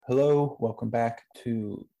Hello, welcome back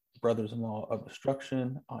to Brothers-in-Law of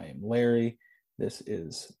Destruction. I am Larry. This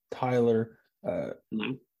is Tyler. Hello.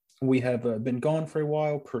 We have been gone for a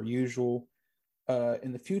while, per usual.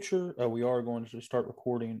 In the future, we are going to start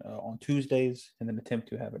recording on Tuesdays and then attempt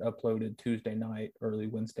to have it uploaded Tuesday night, early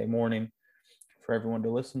Wednesday morning for everyone to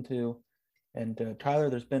listen to. And Tyler,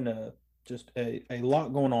 there's been just a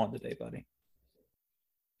lot going on today, buddy.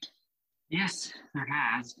 Yes, there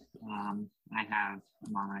has. I have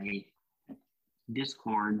my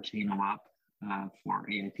Discord channel up for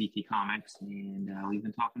AIPT Comics, and we've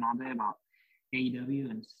been talking all day about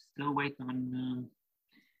AEW and still waiting on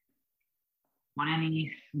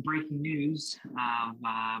any breaking news of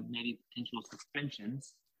maybe potential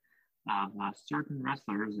suspensions of certain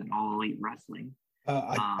wrestlers in All Elite Wrestling.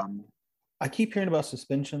 I keep hearing about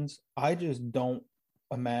suspensions. I just don't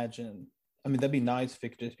imagine. I mean, that'd be nice if it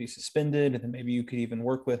could just be suspended and then maybe you could even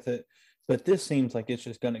work with it. But this seems like it's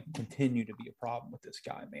just going to continue to be a problem with this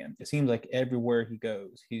guy, man. It seems like everywhere he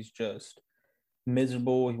goes, he's just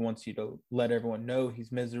miserable. He wants you to let everyone know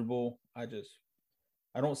he's miserable. I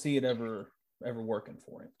don't see it ever working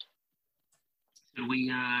for him. So do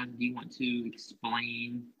you want to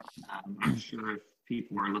explain? I'm sure if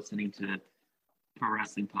people are listening to Pro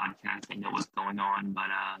Wrestling Podcast, they know what's going on, but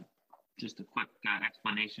just a quick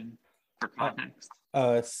explanation for context.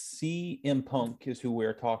 CM Punk is who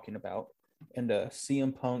we're talking about. And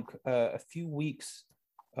CM Punk, a few weeks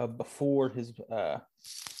before his,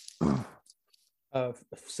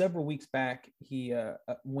 several weeks back, he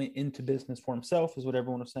went into business for himself, is what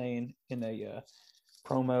everyone was saying in a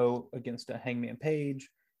promo against Hangman Page.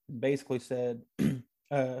 Basically said,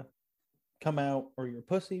 come out or you're a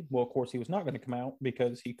pussy. Well, of course, he was not going to come out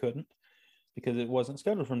because he couldn't, because it wasn't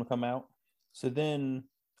scheduled for him to come out. So then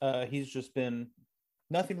he's just been,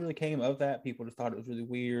 nothing really came of that. People just thought it was really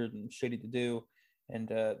weird and shitty to do. And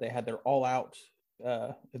they had their All Out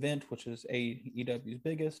event, which is AEW's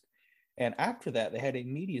biggest. And after that, they had a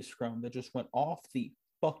media scrum that just went off the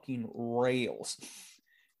fucking rails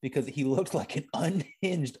because he looked like an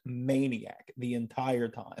unhinged maniac the entire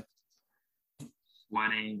time.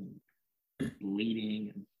 Sweating,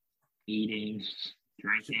 bleeding, eating,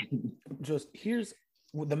 drinking. Just here's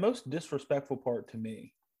the most disrespectful part to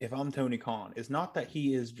me, if I'm Tony Khan, is not that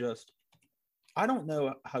he is just, I don't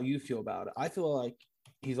know how you feel about it. I feel like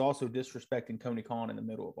he's also disrespecting Tony Khan in the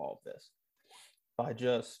middle of all of this by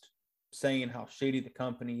just saying how shady the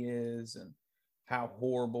company is and how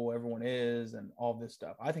horrible everyone is and all this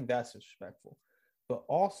stuff. I think that's disrespectful. But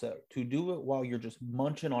also to do it while you're just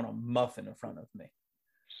munching on a muffin in front of me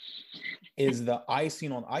is the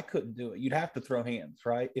icing on. I couldn't do it. You'd have to throw hands,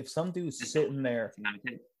 right? If some dude's sitting there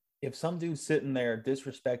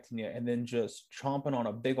disrespecting you and then just chomping on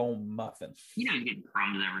a big old muffin. You're getting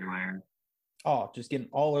crumbs everywhere. Oh, just getting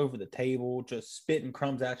all over the table, just spitting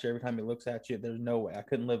crumbs at you every time he looks at you. There's no way. I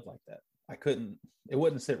couldn't live like that. I couldn't. It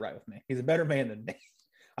wouldn't sit right with me. He's a better man than me.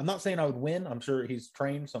 I'm not saying I would win. I'm sure he's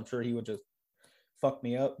trained, so I'm sure he would just fuck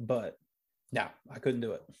me up. But no, I couldn't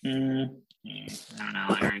do it. I don't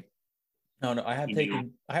know, Larry. No, I have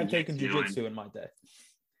taken jiu-jitsu in my day.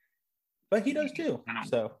 But he does too.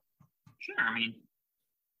 So sure, I mean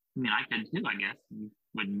I could too, I guess.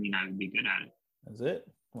 Wouldn't mean I would be good at it. That's it.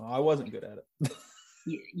 Well, I wasn't good at it.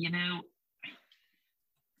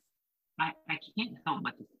 I can't help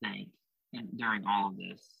but to think, and during all of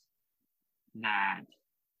this, that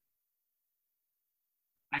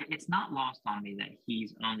it's not lost on me that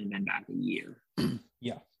he's only been back a year.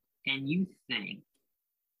 Yeah. And you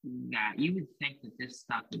would think that this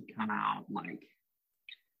stuff would come out like,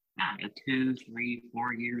 I don't know, 2, 3,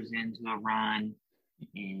 4 years into a run,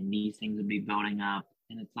 and these things would be building up.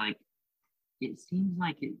 And it's like, it seems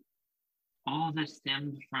like all of this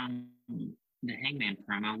stems from the Hangman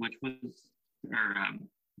promo,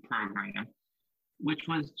 program, which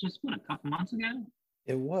was just a couple months ago.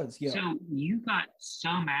 It was, yeah. So you got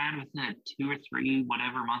so mad within a 2 or 3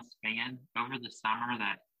 whatever month span over the summer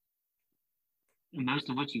that most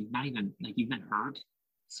of which you've not even, like, you've been hurt.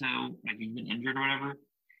 So, like, you've been injured or whatever.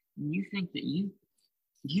 And you think that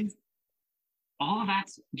you've all of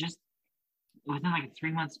that's just within like a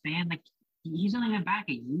 3-month span. Like, he's only been back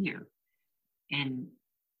a year. And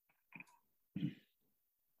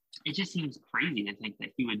it just seems crazy to think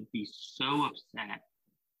that he would be so upset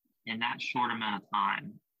in that short amount of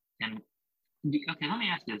time. And okay, let me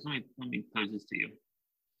ask you this. Let me pose this to you.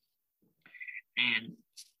 And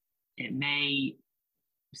it may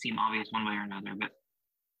seem obvious one way or another, but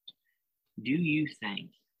do you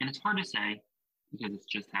think, and it's hard to say because it's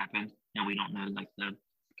just happened and we don't know like the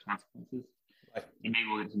consequences. Right. And maybe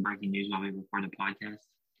we'll get some breaking news while we record the podcast.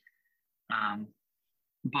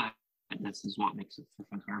 But this is what makes it for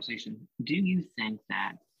fun conversation. Do you think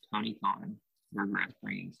that Tony Khan regrets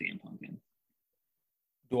bringing CM Punk in?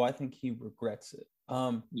 Do I think he regrets it?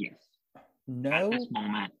 Yes. No. At this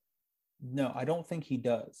moment. No, I don't think he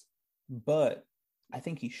does. But I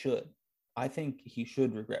think he should. I think he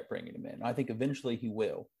should regret bringing him in. I think eventually he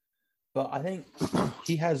will. But I think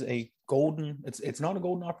he has a golden, it's not a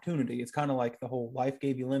golden opportunity. It's kind of like the whole life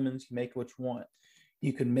gave you lemons, you make what you want.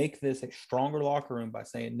 You can make this a stronger locker room by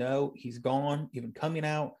saying, no, he's gone, even coming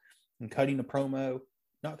out and cutting a promo,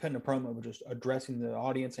 not cutting a promo, but just addressing the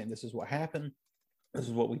audience, saying this is what happened. This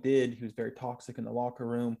is what we did. He was very toxic in the locker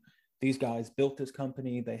room. These guys built this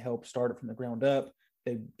company. They helped start it from the ground up.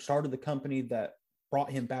 They started the company that brought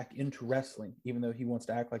him back into wrestling, even though he wants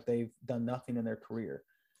to act like they've done nothing in their career.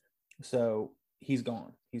 So he's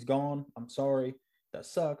gone. He's gone. I'm sorry. That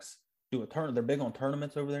sucks. Do a tournament. They're big on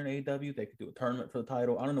tournaments over there in AEW. They could do a tournament for the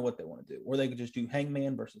title. I don't know what they want to do. Or they could just do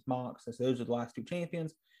Hangman versus Mox. Those are the last two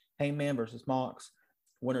champions. Hangman versus Mox.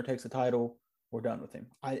 Winner takes the title. We're done with him.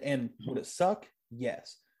 And would it suck?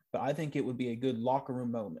 Yes. But I think it would be a good locker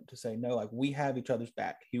room moment to say, no, like we have each other's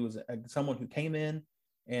back. He was someone who came in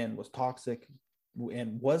and was toxic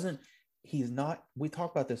and he's not, we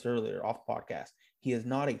talked about this earlier off the podcast. He is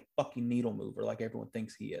not a fucking needle mover like everyone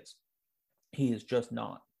thinks he is. He is just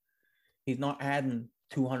not. He's not adding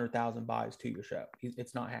 200,000 buys to your show.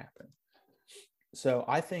 It's not happening. So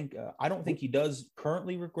I think I don't think he does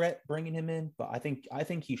currently regret bringing him in, but I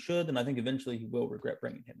think he should, and I think eventually he will regret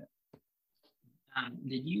bringing him in.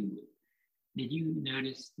 Did you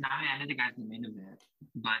notice? Now I know the guy's in the main event,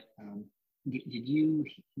 but did you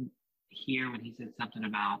hear when he said something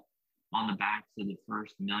about on the backs of the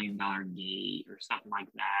first $1 million gate or something like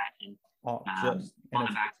that, and on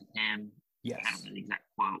the backs of him? Yes, I don't know the exact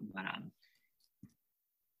quote, but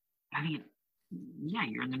I mean, yeah,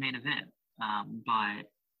 you're in the main event, but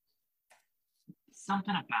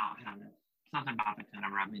something about that kind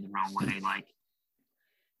of rubbed me the wrong way, like.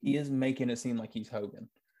 He is making it seem like he's Hogan.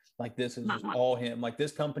 Like this is just all him. Like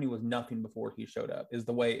this company was nothing before he showed up is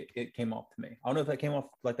the way it came off to me. I don't know if that came off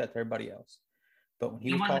like that to everybody else. But when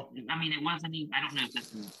he was talking. I mean, it wasn't even, I don't know if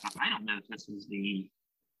this is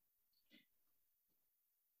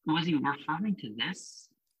was he referring to this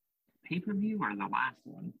pay-per-view or the last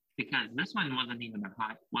one? Because this one wasn't even like the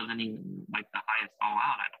highest all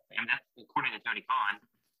out, I don't think. I mean, that's according to Tony Khan.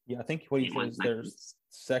 Yeah, I think what he says there's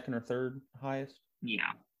second or third highest.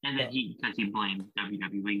 Yeah. And then because he blamed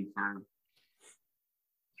WWE for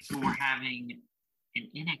having an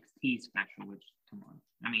NXT special, which, come on.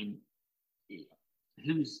 I mean,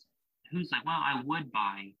 who's like, well, I would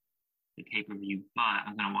buy the pay-per-view, but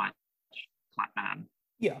I'm going to watch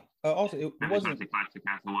yeah. Also, it wasn't Classic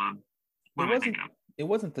Castle. It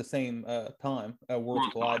wasn't the same time.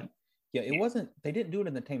 Worlds Collide. Yeah, it wasn't. They didn't do it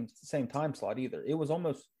in the same time slot either. It was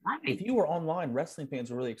almost. Right. If you were online, wrestling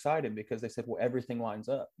fans were really excited because they said, "Well, everything lines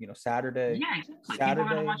up." You know, Saturday. Yeah, exactly.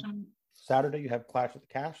 Saturday you have Clash at the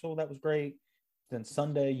Castle. That was great. Then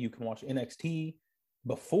Sunday you can watch NXT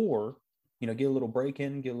before. You know, get a little break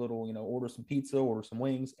in, get a little. You know, order some pizza, order some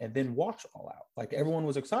wings, and then watch All Out. Like everyone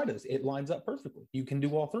was excited. It lines up perfectly. You can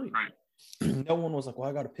do all three. Right. No one was like, "Well,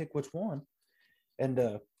 I got to pick which one." And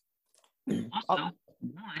also,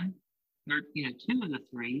 one. Or, you know, two of the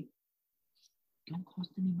three don't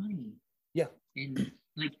cost any money. Yeah. And,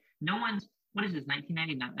 like, no one's, what is this,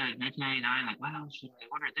 1999? Like, wow, should I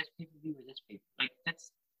order this pay-per-view or this pay-per-view? Like,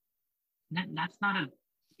 that's not an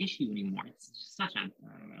issue anymore. It's just such a,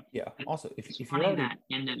 I don't know. Yeah. Also, if it's you're funny already...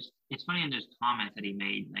 it's funny in those comments that he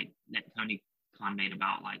made, like, that Tony Khan made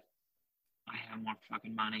about, like, I have more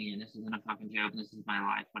fucking money and this isn't a fucking joke. This is my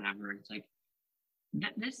life, whatever. It's like,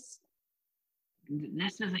 this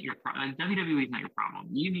isn't your problem. WWE is not your problem.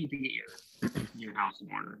 You need to get your house in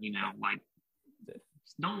order. You know, like,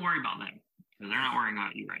 don't worry about them because they're not worrying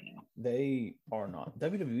about you right now. They are not.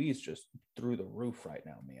 WWE is just through the roof right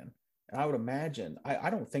now, man. And I would imagine, I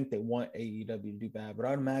don't think they want AEW to do bad, but I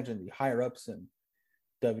would imagine the higher ups in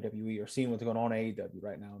WWE are seeing what's going on in AEW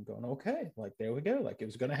right now and going, okay, like there we go. Like it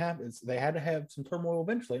was going to happen. They had to have some turmoil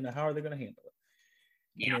eventually. Now, how are they going to handle it?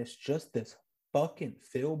 Yeah. And it's just this fucking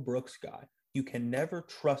Phil Brooks guy. You can never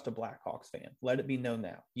trust a Blackhawks fan. Let it be known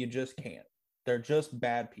now. You just can't. They're just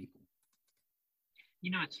bad people.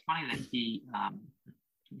 You know, it's funny that he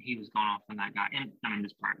was going off on that guy. And I mean,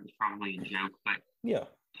 this part was probably a joke, but yeah,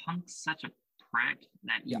 Punk's such a prick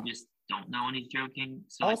that you just don't know when he's joking.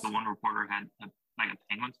 So like the one reporter had a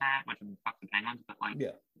Penguins hat, which I mean, fuck the Penguins, but like,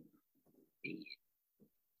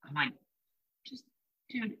 I'm like, just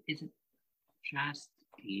dude, is it just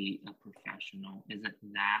be a professional? Is it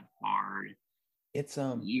that hard It's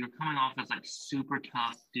you're coming off as like super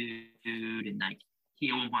tough dude, and like he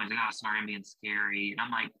at one point was like, "Oh, sorry, I'm being scary," and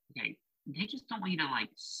I'm like, "Okay, they just don't want you to like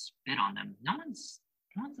spit on them. No one's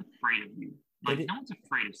afraid of you. Like no one's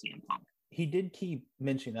afraid of CM Punk." He did keep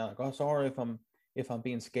mentioning that, like, "Oh, sorry if I'm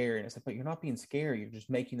being scary," and I said, "But you're not being scary. You're just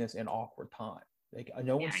making this an awkward time. Like,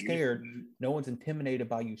 no one's scared. No one's intimidated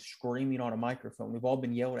by you screaming on a microphone. We've all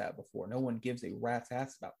been yelled at before. No one gives a rat's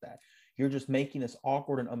ass about that. You're just making this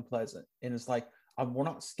awkward and unpleasant." And it's like, we're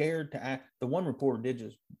not scared to act. The one reporter did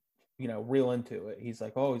just, reel into it. He's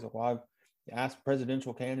like, "Oh, well, I've asked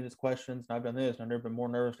presidential candidates questions, and I've done this, and I've never been more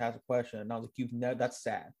nervous to ask a question." And I was like, that's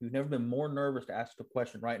sad. You've never been more nervous to ask a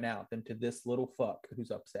question right now than to this little fuck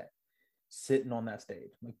who's upset sitting on that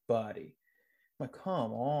stage." I'm like, buddy, I'm like,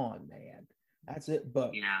 come on, man. That's it.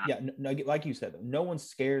 But no, like you said, no one's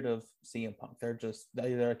scared of CM Punk. They're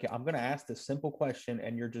okay, I'm going to ask this simple question,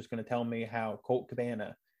 and you're just going to tell me how Colt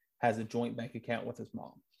Cabana has a joint bank account with his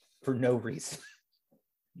mom for no reason.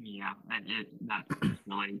 Yeah, that's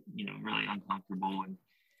really, really uncomfortable. And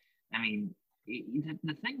I mean,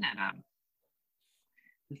 the thing that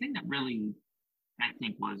really, I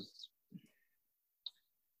think, was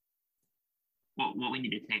what we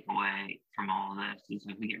need to take away from all of this is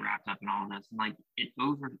like we get wrapped up in all of this, and like he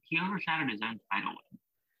overshadowed his own title win.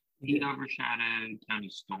 He overshadowed Tony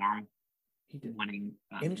Storm winning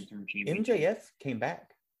interim championship. MJF came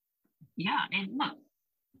back. Yeah, and look,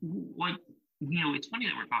 what it's funny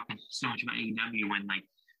that we're talking so much about AEW when like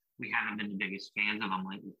we haven't been the biggest fans of them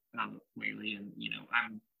lately, and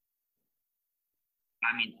I'm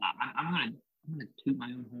gonna toot my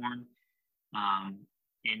own horn,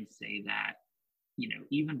 and say that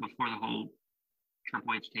even before the whole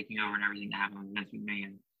Triple H taking over and everything that happened with Vince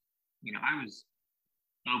McMahon, I was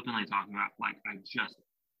openly talking about like I just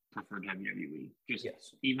prefer WWE. Just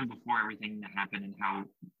even before everything that happened and how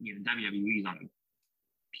WWE is on a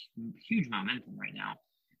huge momentum right now.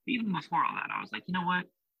 But even before all that, I was like, you know what?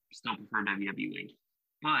 Still prefer WWE.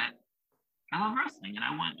 But I love wrestling, and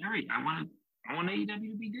I want AEW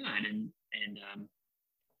to be good. And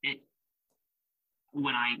it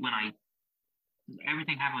when I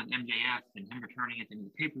everything happened with MJF and him returning at the end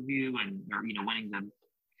of the pay-per-view and winning their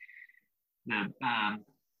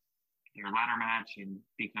ladder match and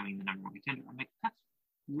becoming the number one contender. I'm like, that's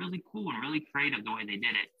really cool and really creative the way they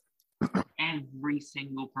did it. Every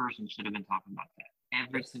single person should have been talking about that.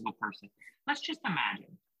 Every single person. Let's just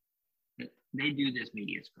imagine that they do this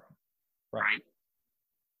media scrum, right?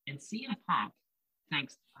 And CM Punk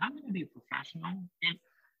thinks, I'm going to be a professional. And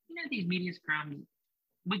these media scrums,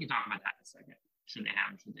 we can talk about that in a second. Should they have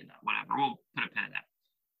them, should they not? Whatever. We'll put a pin in that.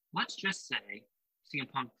 Let's just say CM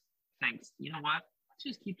Punk thinks, you know what? Let's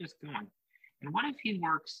just keep this going. And what if he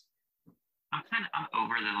works? I'm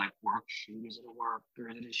over the like work shoot. Is it a work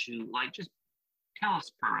or is it a shoot? Like, just tell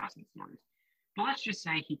us pro wrestling stories. But let's just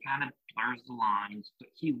say he kind of blurs the lines,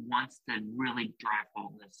 but he wants to really drive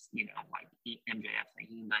home this, like MJF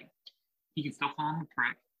thing. He can still call him a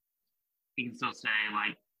prick. He can still say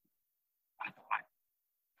like, I thought I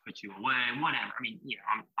put you away, whatever. I mean,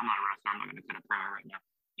 I'm not a wrestler. I'm not going to cut a promo right now.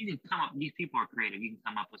 You can come up. These people are creative. You can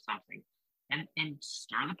come up with something, and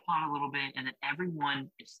stir the pot a little bit, and then everyone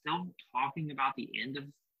is still talking about the end of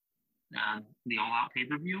the All Out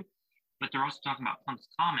pay-per-view, but they're also talking about Punk's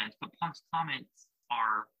comments. But Punk's comments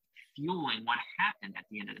are fueling what happened at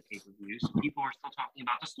the end of the pay-per-view, so people are still talking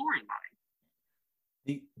about the storyline.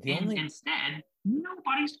 Instead,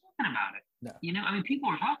 nobody's talking about it. No. People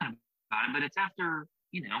are talking about it, but it's after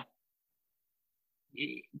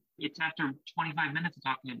it's after 25 minutes of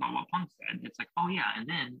talking about what Punk said. It's like, oh yeah, and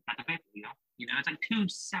then at the pay-per-view, it's like two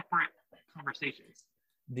separate conversations.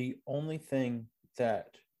 The only thing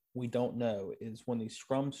that we don't know is when the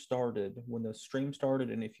scrum started, when the stream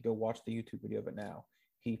started, and if you go watch the YouTube video of it now,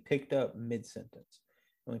 he picked up mid-sentence.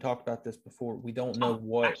 And we talked about this before. We don't know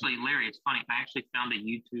what. Actually, Larry, it's funny. I actually found a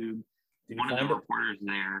YouTube. One of the reporters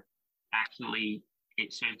there actually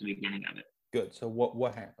it shows the beginning of it. Good. So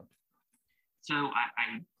what happened? So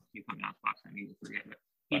you put me on the spot, so I need to forget it.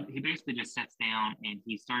 He basically just sits down and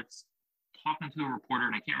he starts talking to a reporter,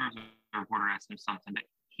 and I can't remember if the reporter asked him something, but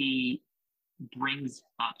he brings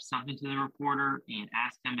up something to the reporter and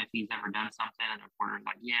asks him if he's ever done something, and the reporter's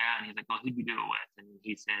like, yeah, and he's like, well, who'd you do it with? And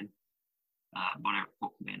he said, whatever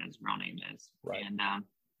Colt Cabana's real name is. Right. And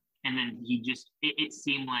then he just, it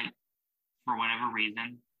seemed like, for whatever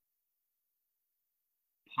reason,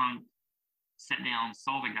 Punk sat down,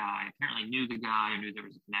 saw the guy, apparently knew the guy, or knew there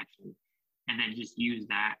was a connection, and then just used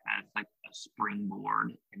that as like a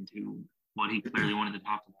springboard into what he clearly wanted to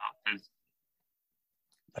talk about. Because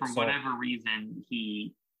for whatever reason,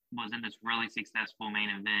 he was in this really successful main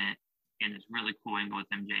event, in this really cool angle with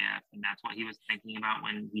MJF, and that's what he was thinking about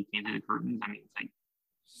when he came to the curtains. I mean, it's like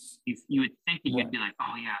you would think that you'd be like,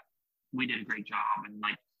 oh yeah, we did a great job and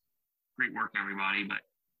like great work everybody, but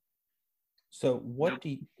so what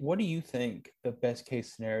do you think the best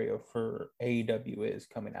case scenario for AEW is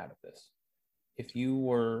coming out of this? If you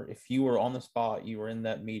were on the spot, you were in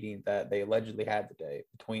that meeting that they allegedly had today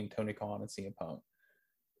between Tony Khan and CM Punk.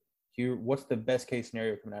 What's the best case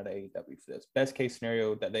scenario coming out of AEW for this? Best case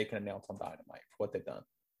scenario that they can announce on Dynamite for what they've done.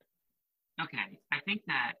 Okay, I think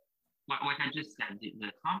that like I just said,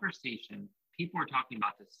 the conversation people are talking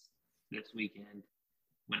about this weekend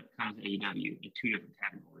when it comes to AEW in two different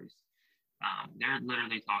categories. They're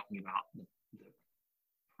literally talking about the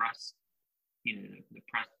press, the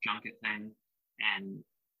press junket thing, and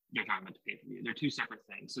they're talking about the pay-per-view. They're two separate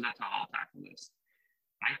things, so that's how I'll tackle this.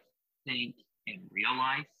 I think in real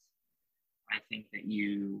life, I think that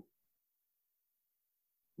I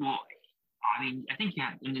think you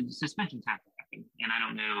have, and the suspensions have to happen, and I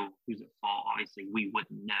don't know who's at fault. Obviously, we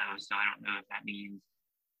wouldn't know, so I don't know if that means.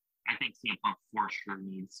 I think CM Punk for sure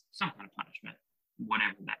needs some kind of punishment,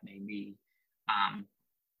 whatever that may be. I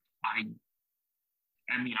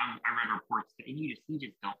read reports that, and you just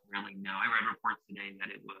don't really know. I read reports today that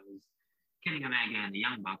it was Kenny Omega and the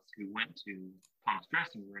Young Bucks who went to Punk's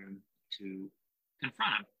dressing room to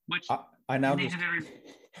confront him. Which I now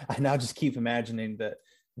just keep imagining that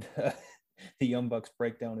the Young Bucks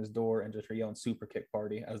break down his door and just are yelling "Super Kick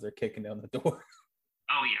Party" as they're kicking down the door.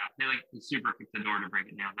 Oh yeah, they like super kick the door to break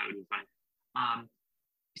it down. That would be funny.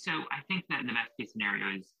 So I think that the best case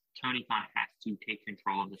scenario is Tony Khan has to take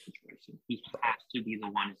control of the situation. He has to be the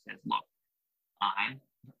one who says, look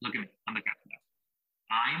at me, I'm the captain now.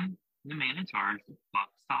 I'm the man in charge. The buck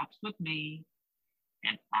stops with me,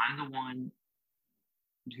 and I'm the one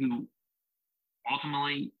who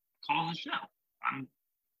ultimately calls the show.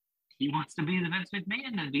 He wants to be the Vince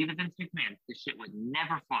McMahon and be the Vince McMahon. This shit would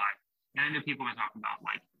never fly. And I know people are talking about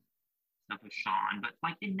like stuff with Sean, but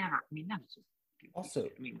like it never. I mean, that's just also.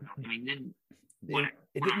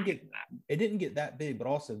 It didn't get that big, but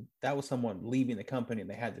also that was someone leaving the company and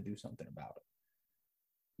they had to do something about it.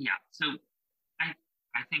 Yeah. So I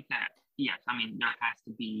think that yes. I mean, there has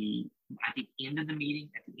to be at the end of the meeting,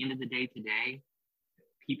 at the end of the day today,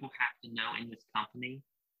 people have to know in this company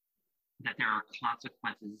that there are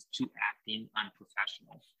consequences to acting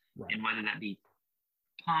unprofessional, right. And whether that be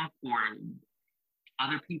Punk or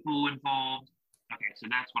other people involved. Okay, so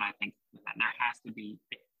that's what I think. There has to be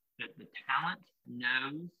the talent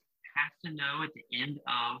has to know at the end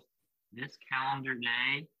of this calendar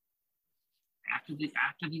day, after these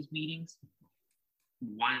meetings,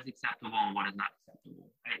 what is acceptable and what is not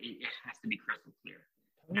acceptable. It has to be crystal clear.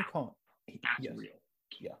 That's real.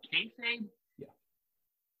 Yeah. Kayfabe. Yeah.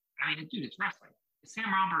 I mean, dude, it's wrestling.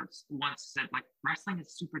 Sam Roberts once said, like, wrestling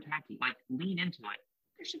is super tacky. Like, lean into it.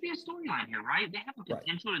 There should be a storyline here, right? They have the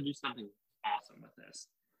potential to do something awesome with this.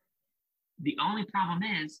 The only problem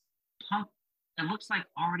is Punk, it looks like,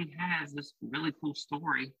 already has this really cool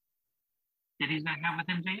story that he's going to have with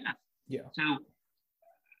MJF. Yeah. So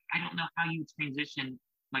I don't know how you transition.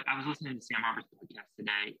 Like, I was listening to Sam Roberts' podcast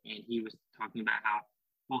today, and he was talking about how,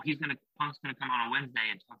 well, Punk's going to come on a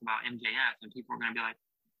Wednesday and talk about MJF, and people are going to be like,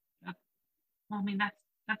 well, I mean, that's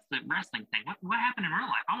the wrestling thing. What happened in real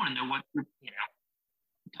life? I want to know what,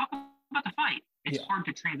 talk about the fight. It's hard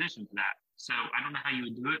to transition to that. So I don't know how you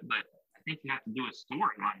would do it, but I think you have to do a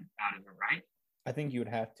storyline out of it, right? I think you would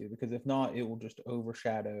have to, because if not, it will just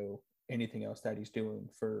overshadow anything else that he's doing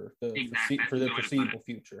for the foreseeable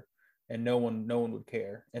future, and no one would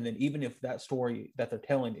care. And then even if that story that they're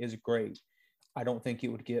telling is great, I don't think it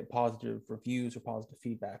would get positive reviews or positive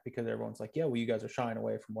feedback, because everyone's like, yeah, well, you guys are shying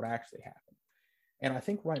away from what actually happened. And I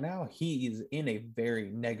think right now he is in a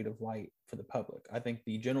very negative light for the public. I think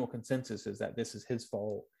the general consensus is that this is his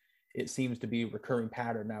fault. It seems to be a recurring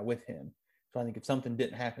pattern now with him. So I think if something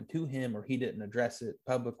didn't happen to him or he didn't address it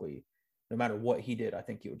publicly, no matter what he did, I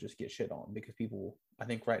think he would just get shit on, because I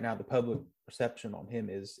think right now the public perception on him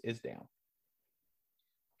is down.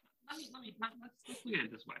 Let's look at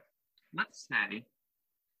it this way. Let's say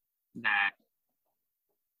that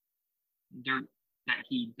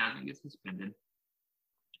he doesn't get suspended.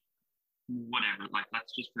 Whatever, like,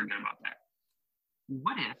 let's just forget about that.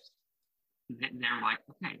 What if they're like,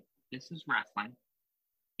 okay, this is wrestling,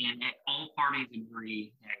 and all parties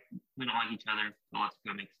agree, hey, we don't like each other, so let's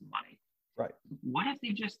go make some money. Right. What if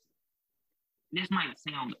they just, this might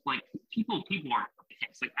sound like people are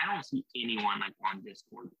pissed. Like, I don't see anyone like on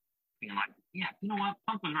Discord being like, yeah, you know what,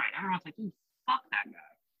 Punk was right. Everyone's like, dude, fuck that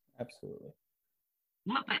guy. Absolutely.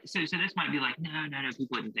 But so this might be like, no,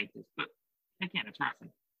 people wouldn't think this. But again, it's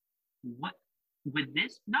wrestling. what would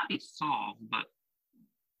this not be solved, but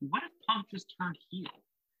what if Punk just turned heel?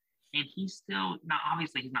 And he's still not,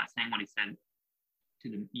 obviously he's not saying what he said to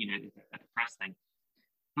the, at the press thing.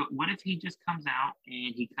 But what if he just comes out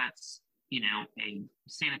and he cuts, a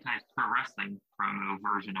sanitized pro wrestling promo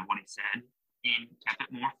version of what he said and kept it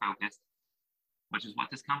more focused, which is what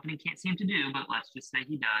this company can't seem to do, but let's just say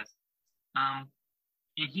he does. And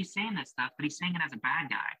he's saying this stuff, but he's saying it as a bad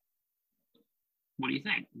guy. What do you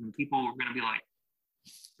think? People are going to be like,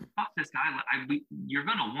 fuck this guy. You're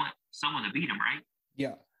going to want someone to beat him, right?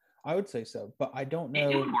 Yeah, I would say so, but I don't know.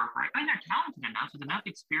 It would work, right? I mean, they're talented enough with enough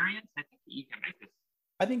experience. I think you can make this.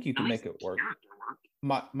 I think you can make it work.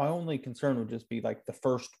 My only concern would just be like the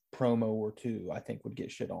first promo or two, I think would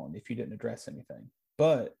get shit on if you didn't address anything.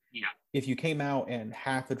 But yeah, if you came out and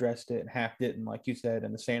half addressed it and half didn't, like you said,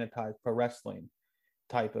 in the sanitized pro wrestling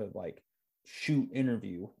type of like shoot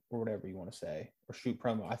interview or whatever you want to say, or shoot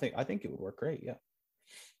promo, I think it would work great. Yeah,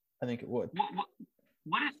 I think it would.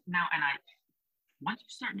 What if now, and once you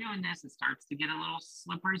start doing this, it starts to get a little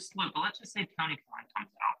slippery slope. But let's just say Tony Khan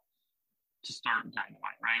comes out to start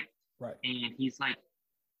Dynamite, right? Right. And he's like,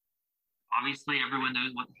 obviously everyone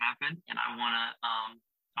knows what happened, and I want to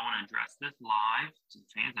address this live to the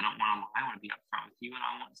fans. I don't want to lie. I want to be upfront with you, and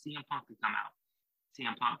I want CM Punk to come out.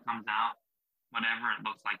 CM Punk comes out, whatever. It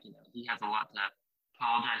looks like he has a lot to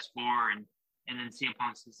apologize for, and then CM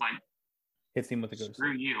Punk's just like, hits him with the go to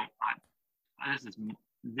screw you. This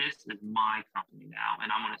is my company now, and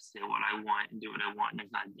I'm going to say what I want and do what I want, and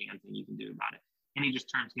there's not a damn thing you can do about it. And he just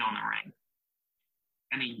turns heel in the ring.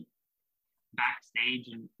 I mean,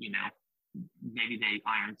 backstage, and maybe they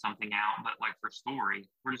ironed something out, but like for story,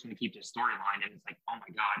 we're just going to keep this storyline, and it's like, oh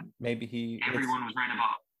my god, maybe everyone was right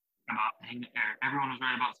about everyone was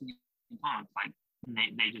right about CM Punk. Like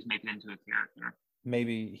they just make it into a character.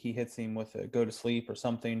 Maybe he hits him with a go to sleep or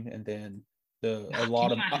something, and then a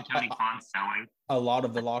lot of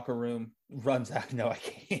the locker room runs out. No, I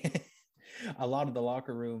can't. A lot of the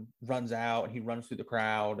locker room runs out, and he runs through the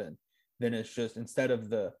crowd, and then it's just, instead of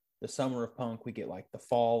the summer of Punk, we get like the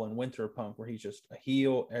fall and winter of Punk, where he's just a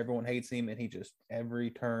heel, everyone hates him, and he just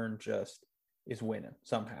every turn just is winning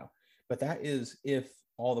somehow. But that is if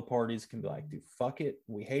all the parties can be like, dude, fuck it,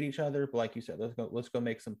 we hate each other, but like you said, let's go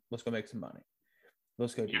make some money.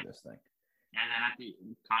 Let's go do this thing. And then at the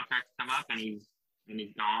contracts come up, and he's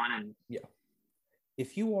gone. And yeah,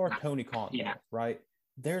 if you are Tony Khan, though, right?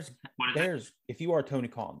 If you are Tony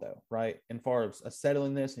Khan, though, right, and far as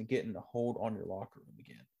settling this and getting a hold on your locker room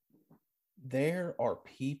again, there are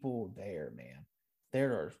people there, man.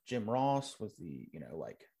 There are Jim Ross was the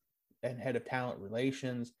and head of talent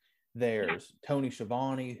relations. There's Tony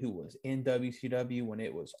Schiavone, who was in WCW when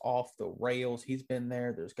it was off the rails. He's been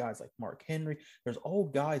there. There's guys like Mark Henry. There's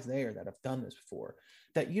old guys there that have done this before,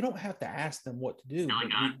 that you don't have to ask them what to do.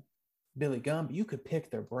 Billy Gunn, but you could pick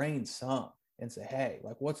their brain some and say, hey,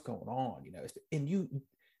 like, what's going on? And you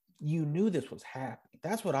knew this was happening.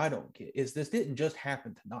 That's what I don't get, is this didn't just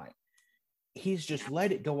happen tonight. He's just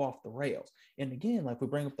let it go off the rails. And again, like we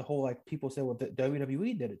bring up the whole, like people say, well, the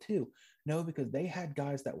WWE did it too. No, because they had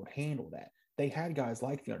guys that would handle that. They had guys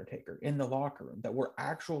like The Undertaker in the locker room that were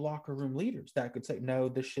actual locker room leaders that could say, no,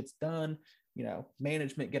 this shit's done.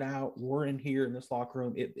 Management, get out. We're in here in this locker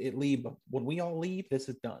room. It leave. When we all leave, this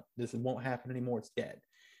is done. This won't happen anymore. It's dead.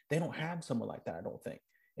 They don't have someone like that, I don't think,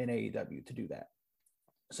 in AEW to do that.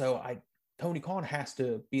 So Tony Khan has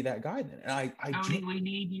to be that guy then. And Tony, we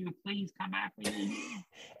need you. Please come back. We need you.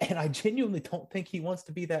 And I genuinely don't think he wants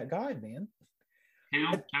to be that guy, man. Who?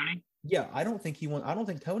 Tony? Yeah, I don't think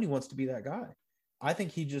Tony wants to be that guy. I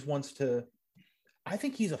think he just wants to. I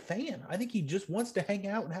think he's a fan. I think he just wants to hang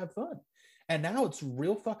out and have fun. And now it's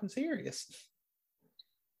real fucking serious.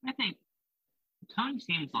 I think Tony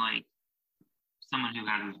seems like someone who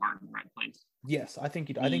has his heart in the right place. Yes, I think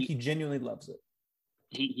he genuinely loves it.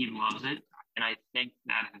 He loves it, and I think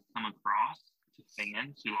that has come across to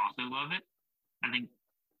fans who also love it. I think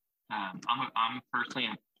I'm personally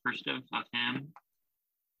appreciative of him,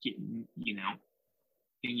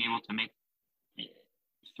 being able to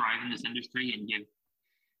thrive in this industry and give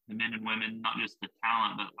the men and women not just the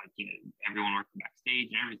talent, but everyone working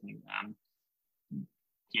backstage and everything,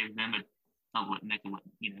 give them a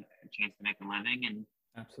chance to make a living. And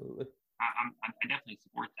absolutely, I definitely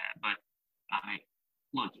support that, but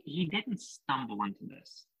look, he didn't stumble into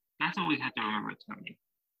this. That's what we have to remember with Tony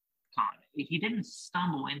Khan. He didn't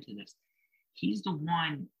stumble into this. He's the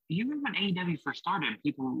one. You remember when AEW first started,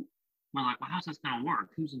 people were like, well, how's this going to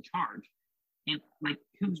work? Who's in charge? And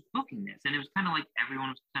who's booking this? And it was kind of like everyone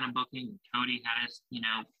was kind of booking. Cody had his,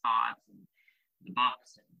 thoughts, and the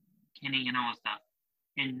Bucks and Kenny and all that stuff.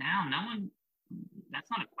 And now no one, that's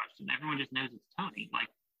not a question. Everyone just knows it's Tony. Like,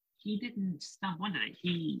 he didn't stumble into it.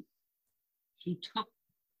 He took,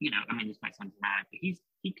 I mean, this might sound dramatic, but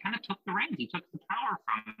he kind of took the reins. He took the power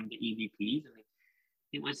from the EVPs, and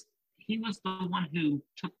he was the one who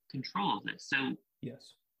took control of this. So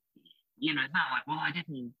yes, it's not like, well, I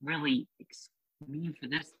didn't really mean for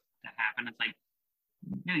this to happen. It's like,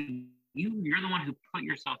 no, you're the one who put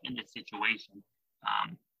yourself in this situation,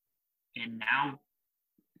 and now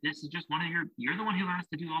this is just one of you're the one who has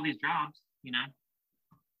to do all these jobs.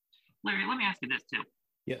 Larry, let me ask you this too.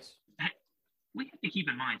 Yes. We have to keep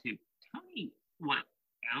in mind too. Tony,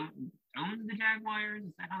 owns the Jaguars?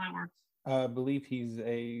 Is that how that works? I believe he's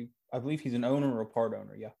an owner or a part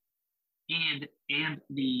owner. Yeah. And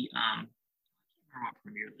the I can't remember what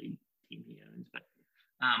Premier League team he owns, but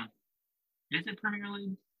is it Premier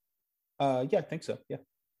League? Yeah, I think so. Yeah.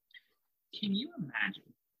 Can you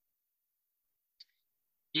imagine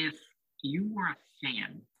if you were a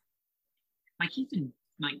fan? Like, he's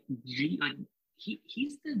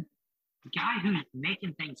he's the guy who's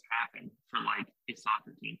making things happen for like his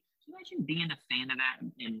soccer team. Can you imagine being a fan of that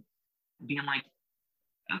and being like,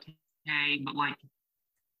 okay, but like,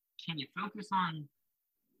 can you focus on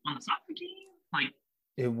the soccer team? Like,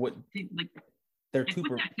 it would. Like,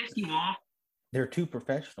 wouldn't that piss you off? They're too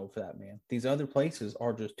professional for that, man. These other places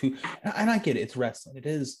are just too. And I get it. It's wrestling. It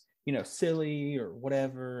is, silly or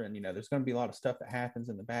whatever, and there's going to be a lot of stuff that happens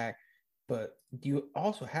in the back. But you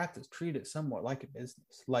also have to treat it somewhat like a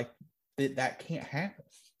business. Like, that can't happen.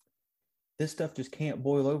 This stuff just can't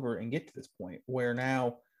boil over and get to this point where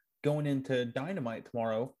now going into Dynamite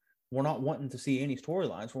tomorrow, we're not wanting to see any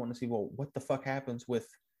storylines. We're wanting to see, well, what the fuck happens with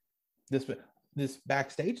this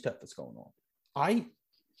backstage stuff that's going on.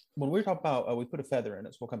 When we talk about, we put a feather in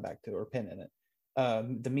it, so we'll come back to it, or a pin in it,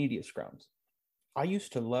 the media scrums. I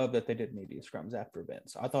used to love that they did media scrums after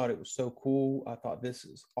events. I thought it was so cool. I thought this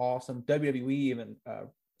is awesome. WWE even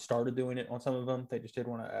started doing it on some of them. They just did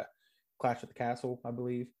one at Clash at the Castle, I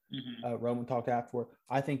believe. Mm-hmm. Roman talked afterward.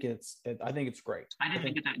 I think it's great. I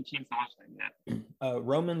didn't get that chance to watch that yet.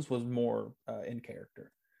 Roman's was more in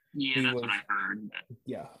character. Yeah, that's what I heard. But...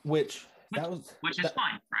 Yeah, which is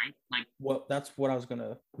fine, right? Like, well, that's what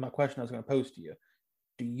my question I was gonna pose to you.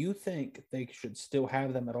 Do you think they should still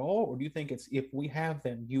have them at all, or do you think it's, if we have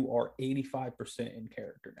them, you are 85% in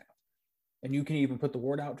character now, and you can even put the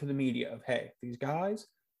word out to the media of, hey, these guys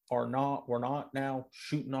we're not now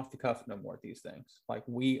shooting off the cuff no more at these things. Like,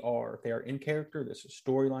 they are in character. This is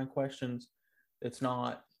storyline questions. It's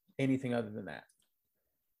not anything other than that.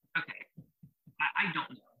 Okay, I don't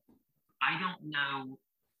know. I don't know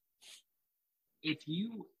if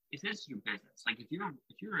this is your business. Like, if you're a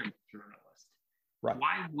journalist, right?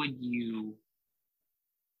 Why would you?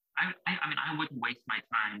 I mean, I wouldn't waste my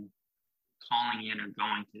time calling in or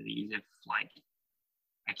going to these if, like,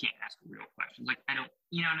 I can't ask real questions. Like, I don't,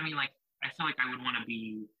 you know what I mean? Like, I feel like I would want to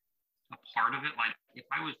be a part of it. Like, if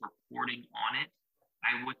I was reporting on it,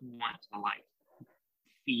 I wouldn't want to, like,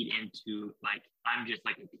 feed into, like, I'm just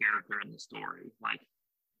like a character in the story. Like,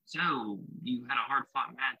 so you had a hard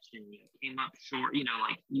fought match and you came up short,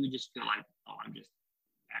 like, you would just feel like, oh, I'm just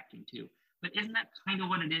acting too. But isn't that kind of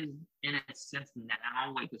what it is in a sense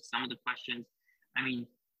now? Like, with some of the questions, I mean,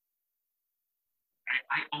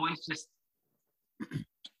 I always just,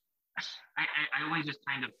 I always just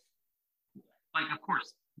kind of, like, of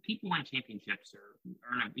course, people win championships or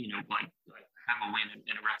earn like have a win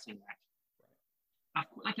in a wrestling match.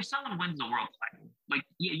 Like, if someone wins the world title, like,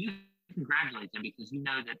 yeah, you congratulate them because you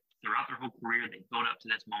know that throughout their whole career they built up to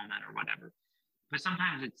this moment or whatever. But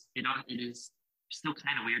sometimes it is still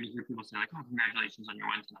kind of weird to hear people say, like, oh, congratulations on your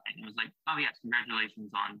win tonight. And it was like, oh yes,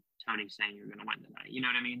 congratulations on Tony saying you're going to win tonight. You know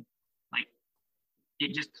what I mean? Like,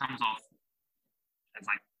 it just comes off as,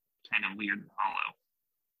 like, kind of weird and hollow.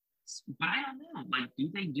 But I don't know. Like, do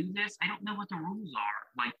they do this? I don't know what the rules are.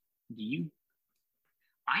 Like,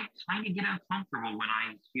 I kind of get uncomfortable when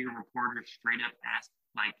I hear reporters straight up ask,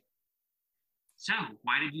 like, so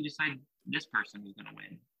why did you decide this person was going to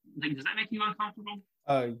win? Like, does that make you uncomfortable?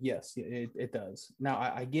 Yes, it does. Now,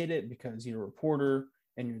 I get it because you're a reporter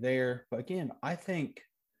and you're there. But again, I think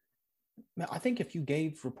if you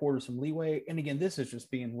gave reporters some leeway, and again, this is just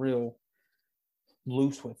being real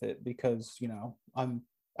loose with it because,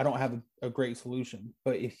 I don't have a great solution.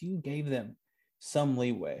 But if you gave them some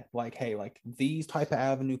leeway, like, hey, like, these type of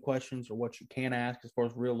avenue questions are what you can ask as far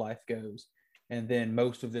as real life goes. And then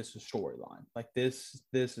most of this is storyline. Like, this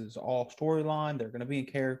is all storyline. They're going to be in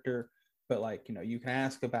character. But, like, you can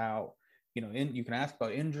ask about, you can ask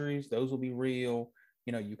about injuries. Those will be real.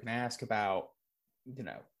 You can ask about,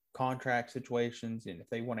 contract situations, and if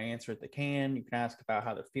they want to answer it, they can. You can ask about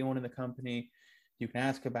how they're feeling in the company. You can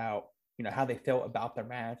ask about, how they felt about their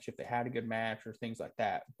match, if they had a good match or things like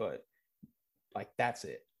that. But like, that's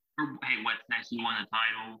it. Or, hey, what's next? You won the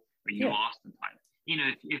title or you lost the title?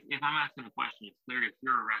 If I'm asking the question, it's clear if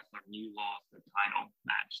you're a wrestler and you lost the title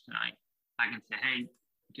match tonight, I can say, hey,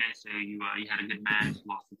 okay, so you had a good match,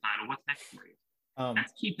 lost the title. What's next for you?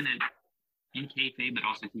 That's keeping it in kayfabe, but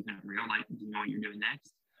also keeping it real. Like, you know what you're doing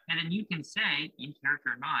next, and then you can say, in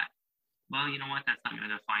character or not, well, you know what? That's not going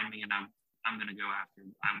to define me, and I'm going to go after.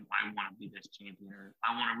 I want to be this champion, or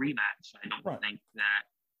I want a rematch. I don't think that.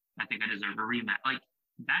 I think I deserve a rematch. Like,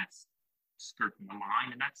 that's skirting the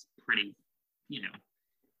line, and that's pretty.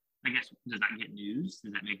 I guess, does that get news?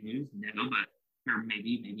 Does that make news? No, but or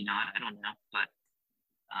maybe not. I don't know, but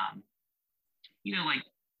like.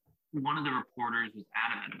 One of the reporters was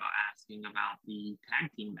adamant about asking about the tag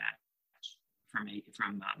team match from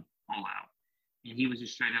All Out, and he was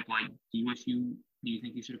just straight up like, do you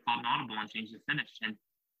think you should have called an audible and changed the finish? And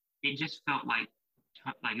it just felt like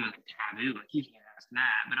it was a taboo, like you can't ask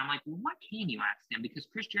that. But I'm like, well, what can you ask him? Because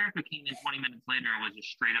Chris Jericho came in 20 minutes later and was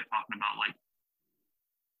just straight up talking about like,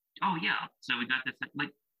 oh yeah, so we got this,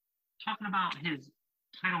 like talking about his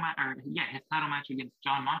title match against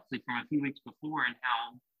Jon Moxley from a few weeks before, and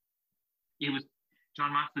how it was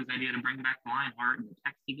Jon Moxley's idea to bring back the Lionheart, and the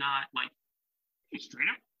text he got, like, you're straight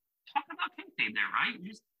up talking about kayfabe there, right? You're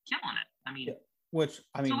just killing it. I mean, so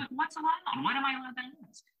like, what's allowed? What am I allowed to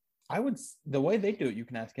ask? The way they do it, you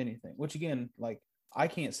can ask anything. Which again, like, I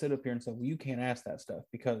can't sit up here and say, well, you can't ask that stuff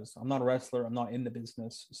because I'm not a wrestler. I'm not in the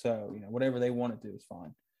business. So whatever they want to do is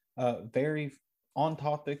fine. Very on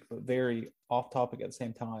topic, but very off topic at the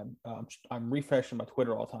same time. I'm refreshing my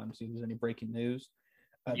Twitter all the time to see if there's any breaking news.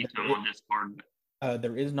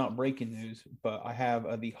 There is not breaking news, but I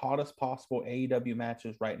have the hottest possible AEW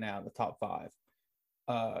matches right now in the top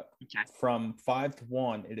 5. From 5 to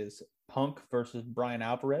 1, it is Punk versus Brian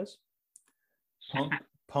Alvarez,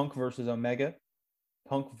 Punk versus Omega,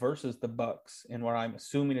 Punk versus the Bucks in what I'm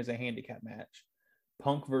assuming is a handicap match,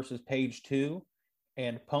 Punk versus Page 2,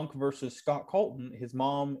 and Punk versus Scott Colton, his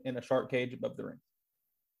mom in a shark cage above the ring.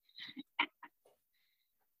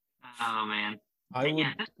 Oh man. At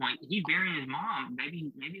this point, he buried his mom. Maybe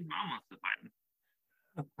his mom wants to fight him.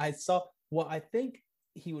 I think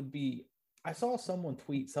he would be. I saw someone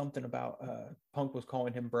tweet something about Punk was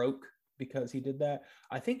calling him broke because he did that.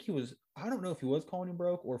 I think he was. I don't know if he was calling him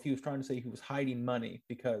broke or if he was trying to say he was hiding money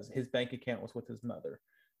because his bank account was with his mother.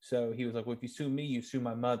 So he was like, well, if you sue me, you sue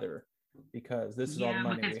my mother because this is all the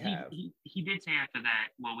money we have. He did say after that,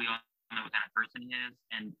 well, we all know what kind of person he is,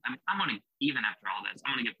 and I'm gonna, even after all this,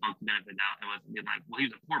 I'm gonna give Punk the benefit of the doubt. It wasn't like, well,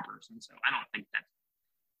 he was a poor person, so I don't think that's.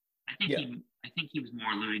 I think he was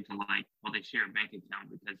more alluding to like, well, they share a bank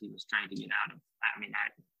account because he was trying to get out of. I mean,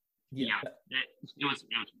 it was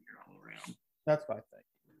weird all around. That's what I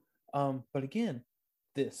think. But again,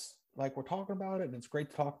 this, like, we're talking about it, and it's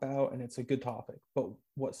great to talk about, and it's a good topic. But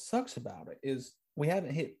what sucks about it is we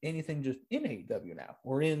haven't hit anything just in AEW now,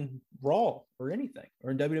 or in Raw, or anything,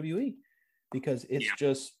 or in WWE, because it's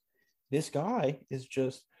just, this guy is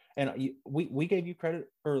just, and we gave you credit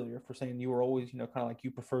earlier for saying you were always, kind of like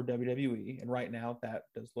you prefer WWE, and right now that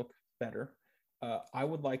does look better. I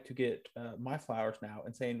would like to get my flowers now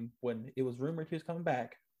and saying when it was rumored he was coming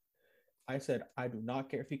back, I said, I do not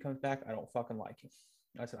care if he comes back. I don't fucking like him.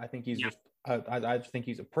 I said, I think he's just, I just think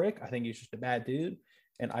he's a prick. I think he's just a bad dude.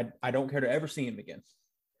 And I don't care to ever see him again.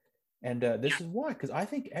 And this is why, because I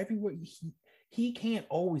think everywhere he can't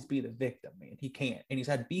always be the victim, man. He can't. And he's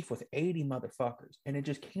had beef with 80 motherfuckers. And it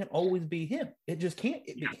just can't always be him. It just can't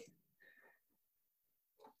be him.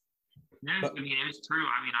 No, I mean, it was true.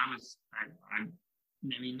 I mean,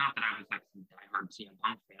 I mean, not that I was like some diehard CM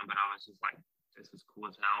Punk fan, but I was just like, this is cool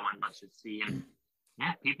as hell, and let's just see. And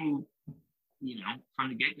people, from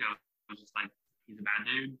the get go, was just like, he's a bad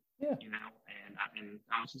dude, and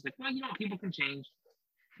I was just like, well, people can change,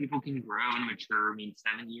 people can grow and mature. I mean,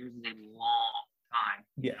 7 years is a long time.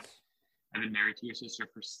 Yes, I've been married to your sister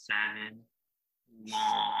for 7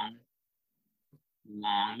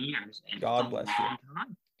 long years, and God bless you.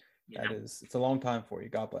 Time, it's a long time for you.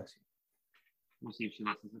 God bless you. We'll see if she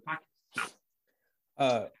listens to the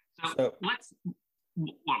podcast. So let's.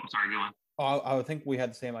 Well, sorry, go on. I think we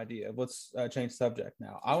had the same idea. Let's change subject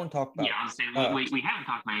now. I want to talk about. Yeah, I was saying we haven't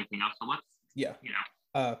talked about anything else, so let's. Yeah.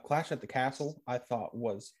 Clash at the Castle, I thought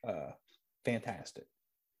was fantastic.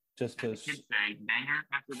 Just to say, banger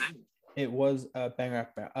after banger. It was a banger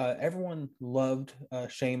after banger. Everyone loved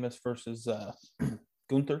Sheamus versus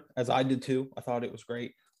Gunther, as I did too. I thought it was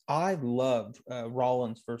great. I loved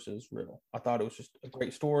Rollins versus Riddle. I thought it was just a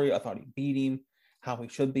great story. I thought he beat him how he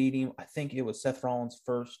should beat him. I think it was Seth Rollins'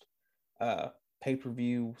 first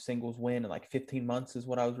pay-per-view singles win in like 15 months is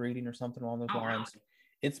what I was reading or something along those lines. Really?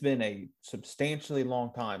 It's been a substantially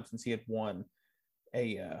long time since he had won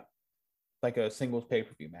a like a singles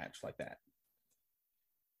pay-per-view match like that.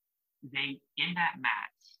 They in that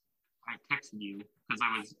match, I texted you because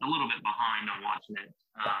I was a little bit behind on watching it.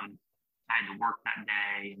 I had to work that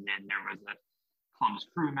day, and then there was a Columbus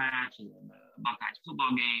Crew match, and then the Buckeyes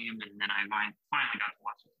football game, and then I finally got to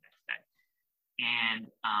watch it the next day. And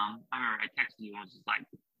I remember I texted you and I was just like,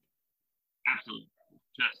 absolutely,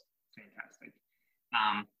 just fantastic.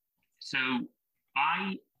 So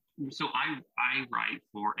I write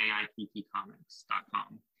for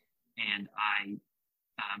AIPTcomics.com, and I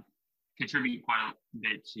contribute quite a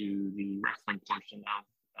bit to the wrestling portion of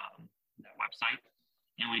that website.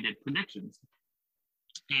 And we did predictions.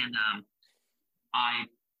 And I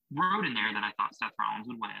wrote in there that I thought Seth Rollins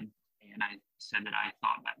would win. And I said that I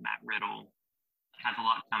thought that Matt Riddle has a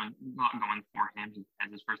lot going for him. He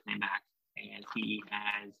has his first name back, and he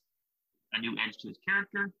has a new edge to his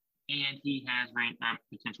character, and he has a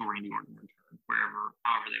potential Randy Orton return,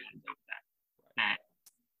 however they want to go with that.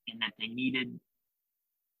 And that they needed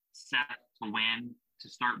Seth to win to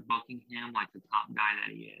start booking him like the top guy that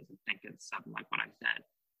he is. I think it's something like what I said.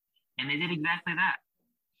 And they did exactly that.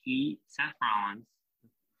 Seth Rollins,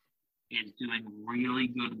 is doing really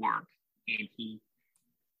good work. And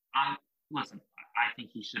I think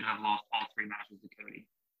he should have lost all 3 matches to Cody.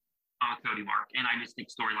 Cody Mark. And I just think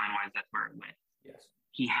storyline-wise, that's where it went. Yes.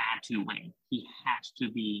 He had to win. He had to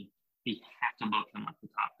book him like the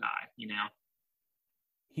top guy, you know?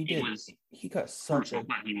 He did. He cut such a.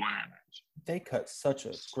 He won that match. They cut such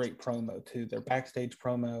a great promo too. Their backstage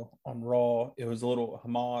promo on Raw. It was a little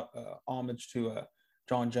homage to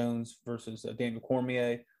John Jones versus Daniel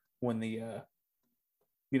Cormier when the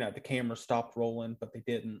the camera stopped rolling, but they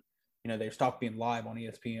didn't. They stopped being live on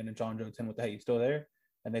ESPN, and John Jones said, "What the hell, you still there?"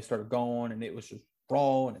 And they started going, and it was just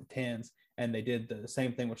raw and intense. And they did the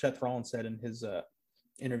same thing what Seth Rollins said in his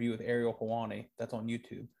interview with Ariel Helwani. That's on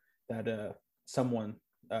YouTube. That someone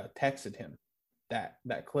texted him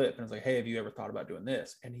that clip and was like, "Hey, have you ever thought about doing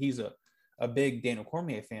this?" And he's a big Daniel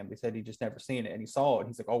Cormier fan, but he said he just never seen it, and he saw it, and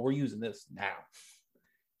he's like, "Oh, we're using this now."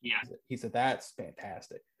 Yeah. He said that's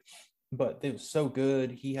fantastic. But it was so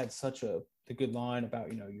good. He had such the good line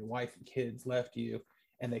about your wife and kids left you,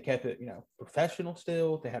 and they kept it professional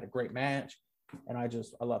still. They had a great match, and I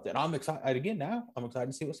loved it. And I'm excited again now. I'm excited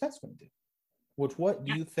to see what Seth's going to do. What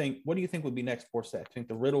do you think? What do you think would be next for Seth? Do you think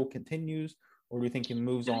the Riddle continues, or do you think he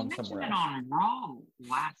moves on somewhere else? On Raw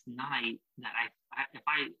last night that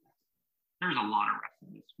there's a lot of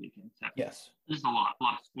wrestling this weekend. So yes, there's a lot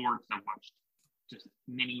of sports. I've watched just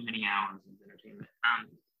many hours of entertainment.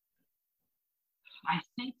 I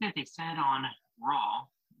think that they said on Raw.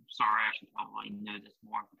 Sorry, I should probably know this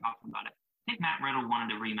more if we're talking about it. I think Matt Riddle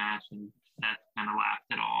wanted a rematch, and Seth kind of laughed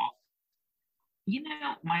it off.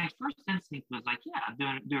 My first instinct was like, yeah, do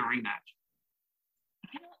a rematch.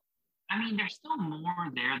 I mean, there's still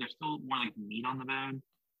more there. There's still more like meat on the bone.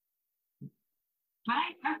 But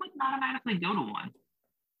I would not automatically go to one.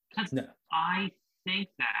 Because I think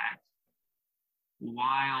that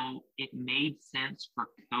while it made sense for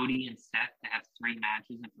Cody and Seth to have 3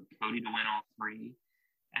 matches and for Cody to win all 3,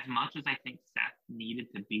 as much as I think Seth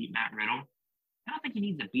needed to beat Matt Riddle, I don't think he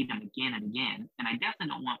needs to beat him again and again. And I definitely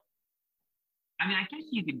don't want. I mean, I guess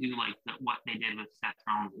you could do like what they did with Seth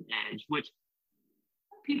Rollins and Edge, which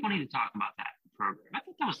people need to talk about that program. I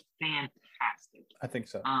think that was fantastic. I think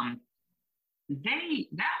so.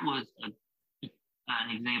 That was an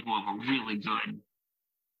example of a really good,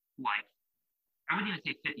 like, I wouldn't even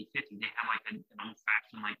say 50-50. They had like an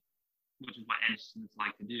old-fashioned, like, which is what Edge seems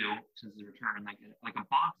like to do since his return, like a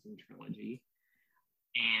boxing trilogy.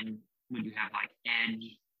 And when you have like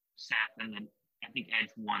Edge, Seth, and then I think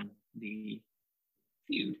Edge won the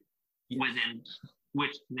feud,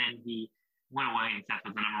 which then he went away and Seth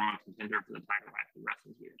was the #1 contender for the title after the rest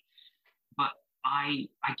was weird. But I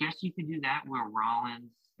guess you could do that where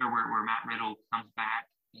Rollins or where Matt Riddle comes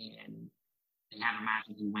back and they have a match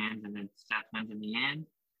and he wins and then Seth wins in the end.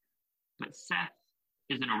 But Seth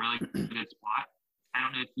is in a really good spot. I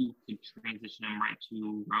don't know if you could transition him right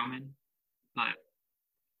to Roman, but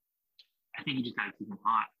I think you just got to keep him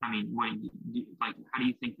hot. I mean, how do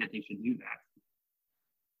you think that they should do that?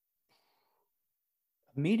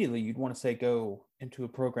 Immediately, you'd want to say go into a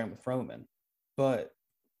program with Roman, but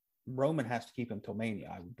Roman has to keep him till Mania,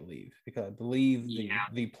 I would believe, because I believe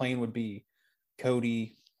the plan would be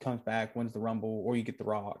Cody comes back, wins the Rumble, or you get The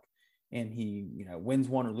Rock, and he, wins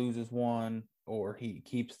one or loses one, or he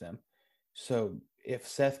keeps them. So if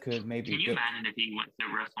Seth could maybe Can you imagine if he went to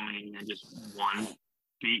WrestleMania and just won,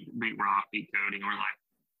 beat Rock, beat Cody, and we're like,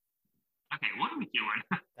 okay, what are we doing?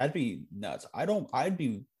 That'd be nuts.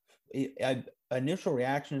 Initial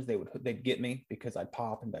reactions, they'd get me because I'd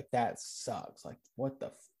pop and be like, that sucks. Like, what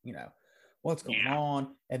the, what's going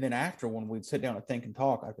on? And then after, when we'd sit down and think and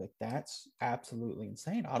talk, I'd be like, that's absolutely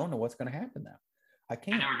insane. I don't know what's going to happen now. I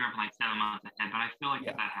can't. I know we're jumping like 7 months ahead, but I feel like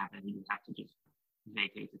if that happened, you have to just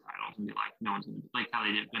vacate the titles and be like, no one's going to, like how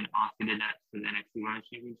they did when Asuka did that for the NXT Women's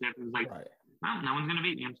Championship. It was like, well, no one's going to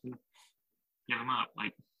beat me. I'm just going to give them up.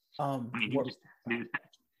 Like, you just do that.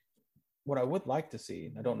 What I would like to see,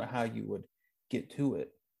 and I don't know how you would get to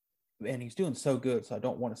it, and he's doing so good, so I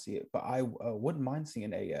don't want to see it, but I wouldn't mind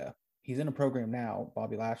seeing he's in a program now,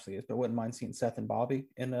 Bobby Lashley is, but I wouldn't mind seeing Seth and Bobby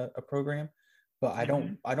in a program. But I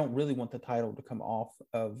don't really want the title to come off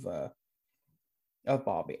of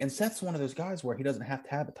Bobby. And Seth's one of those guys where he doesn't have to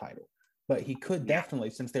have a title, but he could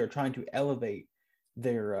definitely, since they're trying to elevate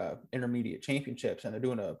their intermediate championships, and they're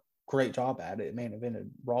doing a great job at it. Main evented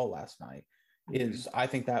Raw last night. I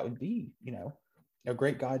think that would be, a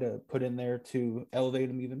great guy to put in there to elevate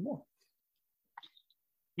him even more.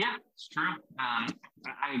 Yeah, it's true. I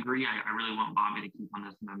agree. I really want Bobby to keep on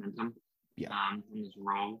this momentum. In his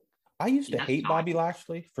role. I used to hate Bobby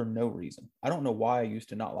Lashley for no reason. I don't know why I used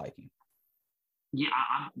to not like him. Yeah,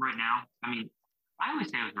 I'm right now. I mean, I always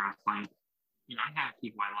say with wrestling, I have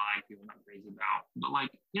people I like, people I'm not crazy about. But like,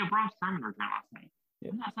 Braun Strowman returned last night.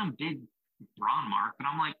 I'm not some big Braun mark, but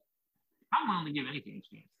I'm like, I'm willing to give anything a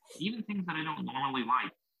chance, even things that I don't normally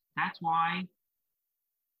like. That's why,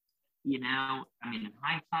 in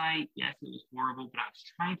hindsight, yes, it was horrible, but I was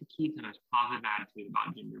trying to keep the most positive attitude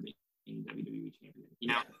about Jinder being WWE champion.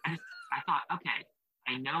 I thought, okay,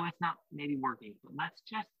 I know it's not maybe working, but let's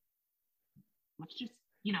just,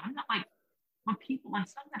 I'm not like, when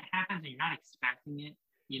something happens and you're not expecting it,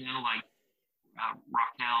 like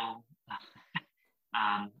Raquel,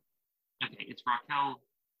 okay, it's Raquel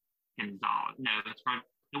Gonzalez. No,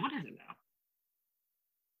 what is it now?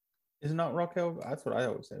 Is it not Raquel? That's what I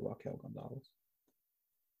always say, Raquel Gonzalez.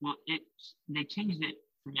 Well, they changed it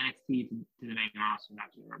from NXT to the main roster.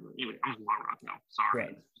 Not to remember. Anyway, I'm just about Raquel.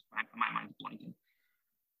 Sorry, my mind's blanking.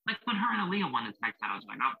 Like when her and Aaliyah won the tag title, I was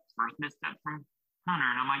like, oh, first misstep from Hunter,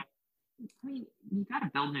 and I'm like, you got to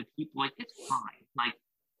build new people. Like, it's fine. Like,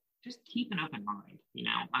 just keep an open mind.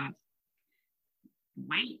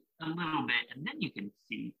 Wait a little bit, and then you can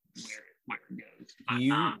see where it goes.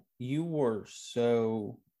 But, you were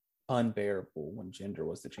so unbearable when Jinder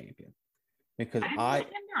was the champion, because I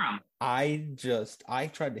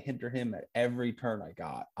tried to hinder him at every turn I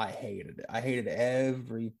got. I hated it. I hated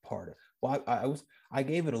every part of it. Well, I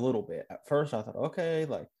gave it a little bit. At first I thought, okay,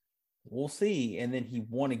 like, we'll see. And then he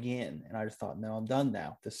won again. And I just thought, no, I'm done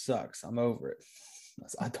now. This sucks. I'm over it.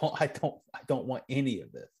 I don't want any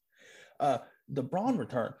of this. The Braun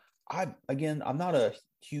return. I'm not a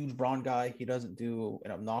huge Braun guy. He doesn't do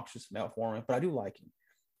an obnoxious amount for me, but I do like him.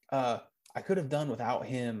 I could have done without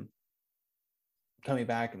him coming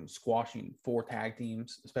back and squashing 4 tag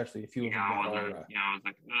teams, especially a few of them. I was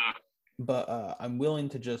like, ugh. But I'm willing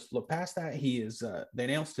to just look past that. He is. They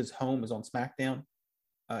announced his home is on SmackDown.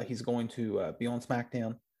 He's going to be on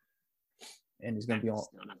SmackDown, and he's going to be on.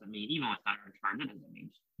 Still doesn't mean, even with Hunter in charge, it doesn't mean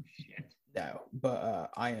shit. No,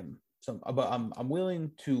 but I'm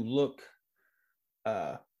willing to look.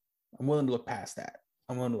 I'm willing to look past that.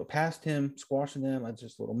 I'm willing to look past him squashing them. It's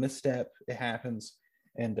just a little misstep. It happens,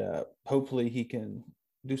 and hopefully he can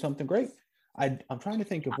do something great. I'm trying to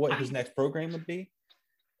think of what his next program would be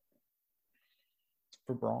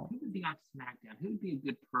for Braun. Who would be on SmackDown? Who would be a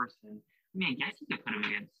good person? I mean, I guess you could put him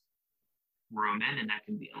against Roman, and that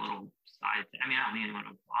could be a little side thing. I mean, I don't think anyone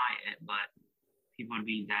would buy it, but people would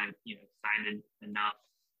be that, excited enough.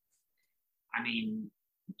 I mean,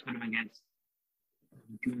 put him against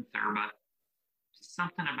Gunther, but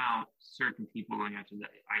something about certain people going after the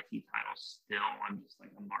IC title still, I'm just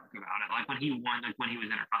like a mark about it. Like when he won, like when he was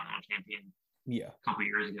Intercontinental Champion a couple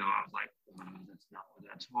years ago, I was like, oh, that's not what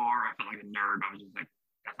that's for. I felt like a nerd. I was just like,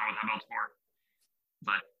 that's not what that belt's for.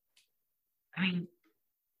 But I mean,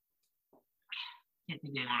 I can't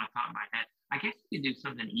think of anyone off the top of my head. I guess you could do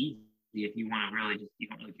something easy if you want to really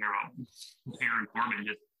you don't really care about Baron Corbin,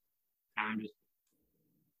 just have him just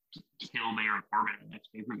kill Baron Corbin in the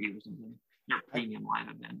next pay-per-view or something. Your premium live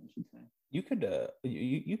event, I should say. You could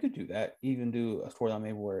you could do that. Even do a storyline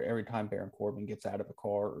maybe where every time Baron Corbin gets out of a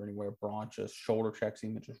car or anywhere, Braun just shoulder checks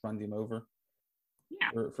him and just runs him over.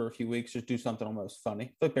 Yeah. For a few weeks, just do something almost funny. I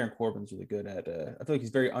feel like Baron Corbin's really good at. I feel like he's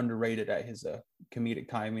very underrated at his comedic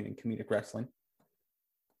timing and comedic wrestling.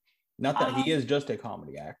 Not that he is just a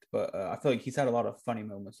comedy act, but I feel like he's had a lot of funny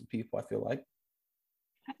moments with people. I feel like.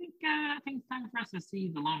 I think it's time for us to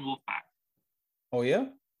see the Lone Wolf back. Oh yeah.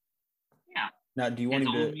 Yeah. Now, do you want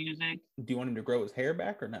him to music? Do you want him to grow his hair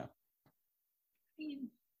back or no?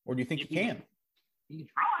 Or do you think he can? He can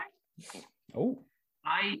try. Oh.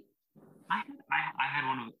 I had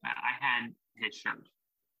his shirt.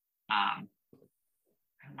 I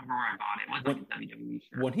don't remember where I bought it. It wasn't like a WWE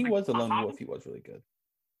shirt. When he was a Lone Wolf, he was really good.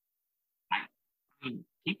 I mean,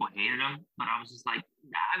 people hated him, but I was just like,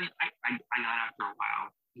 nah. I mean, I got after a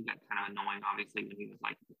while. He got kind of annoying, obviously, when he was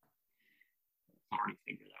like, it's already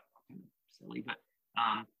figured out, fucking silly. But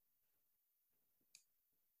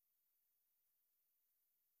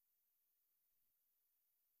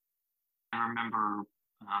I remember.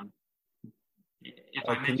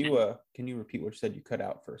 Can you repeat what you said? You cut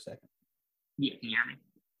out for a second. Yeah, can you hear me?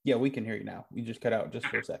 Yeah, we can hear you now. You just cut out just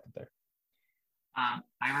for a second there. I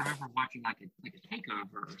remember watching like a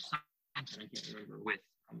takeover or something. I can't remember with.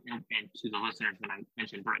 And to the listeners, when I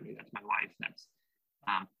mentioned Brittany, that's my wife. That's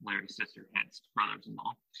Larry's sister, hence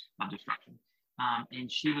brothers-in-law of Destruction. And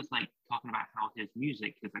she was like talking about how his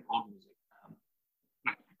music, his like old music,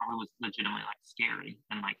 like probably was legitimately like scary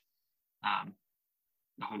and like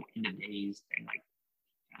the whole End of Days thing, like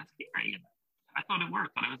kind of scary. And I thought it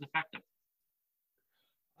worked. Thought it was effective.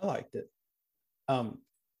 I liked it.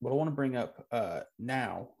 What I want to bring up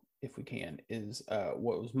now, if we can, is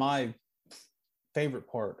what was my favorite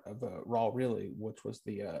part of Raw, really, which was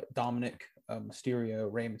the Dominic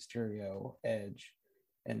Mysterio, Rey Mysterio, Edge,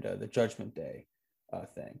 and the Judgment Day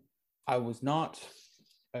thing. I was not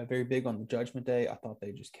very big on the Judgment Day. I thought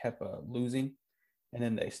they just kept losing, and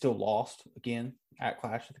then they still lost again at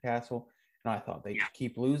Clash at the Castle. And I thought they just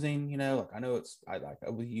keep losing. You know, like I know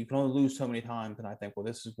you can only lose so many times, and I think, well,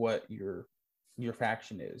 this is what your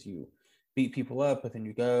faction is. You beat people up, but then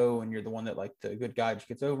you go and you're the one that like the good guy just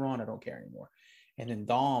gets over on. I don't care anymore. And then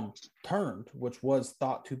Dom turned, which was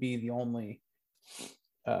thought to be the only,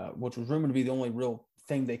 which was rumored to be the only real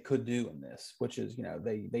thing they could do in this, which is, you know,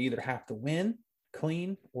 they either have to win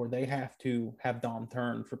clean or they have to have Dom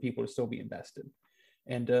turn for people to still be invested.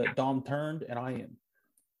 And Dom turned, and I am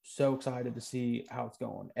so excited to see how it's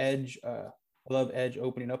going. Edge, I love Edge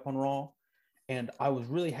opening up on Raw. And I was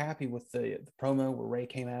really happy with the promo where Ray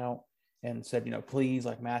came out and said, you know, please,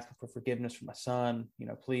 like, I'm asking for forgiveness for my son. You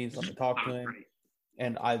know, please let me talk to him. Great.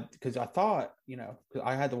 And because I thought, you know, because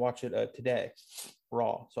I had to watch it today,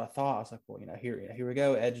 Raw. So I was like, well, you know, here we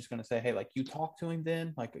go. Edge is going to say, hey, like, you talk to him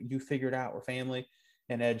then, like, you figure it out. We're family.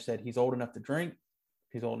 And Edge said he's old enough to drink.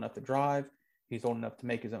 He's old enough to drive. He's old enough to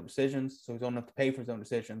make his own decisions. So he's old enough to pay for his own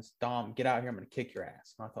decisions. Dom, get out here. I'm going to kick your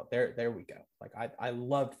ass. And I thought, there we go. Like, I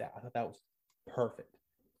loved that. I thought that was perfect.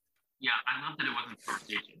 Yeah, I love that it wasn't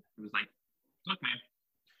conversation. It was like, look, man,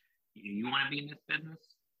 you want to be in this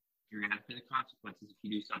business? You're going to have to pay the consequences if you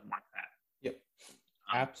do something like that. Yep.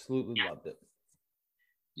 Absolutely loved it.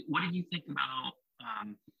 What did you think about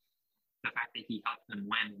the fact that he helped them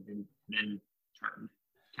win and then turned?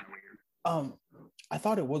 Kind of weird. I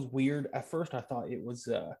thought it was weird. At first, I thought it was,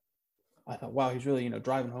 I thought, wow, he's really, you know,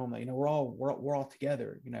 driving home that, you know, we're all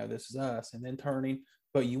together, you know, this is us, and then turning.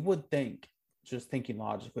 But you would think, just thinking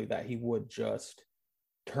logically, that he would just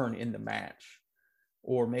turn in the match.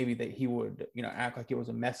 Or maybe that he would, you know, act like it was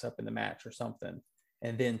a mess up in the match or something,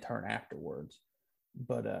 and then turn afterwards.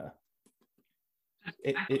 But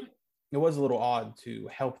it was a little odd to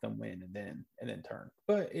help them win and then turn.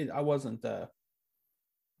 But I wasn't that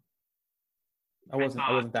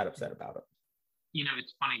upset about it. You know,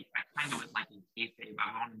 it's funny. I kind of would like in kayfabe.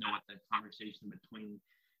 I want to know what the conversation between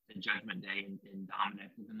the Judgment Day and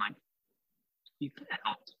Dominic has been like. You could have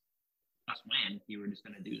helped us win if you were just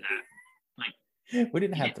going to do that. Like. We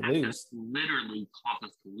didn't have to lose. Literally caused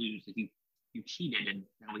us to lose. If you cheated and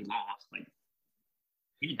now we lost, like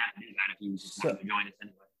you didn't have to do that if you just wanted to join us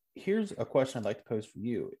anyway. Here's a question I'd like to pose for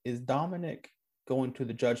you: is Dominic going to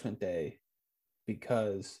the Judgment Day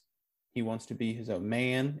because he wants to be his own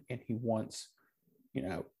man and he wants, you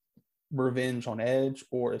know, revenge on Edge,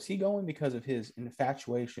 or is he going because of his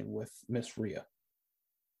infatuation with Miss Rhea?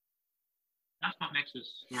 That's what makes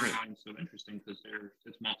this storyline so interesting, because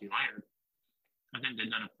it's multi-layered. I think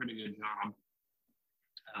they've done a pretty good job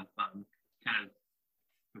of kind of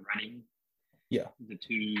running the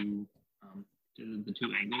two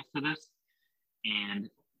angles to this,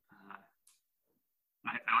 and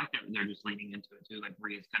I like that they're just leaning into it too. Like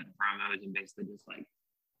Rhea's cutting promos and basically just like,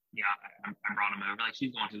 I brought him over. Like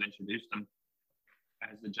she's the one who introduced him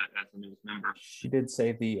as the newest member. She did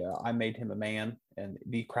say I made him a man, and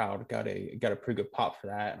the crowd got a pretty good pop for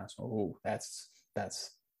that. And I was like, oh, that's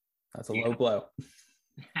that's a low blow.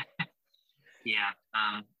 Yeah.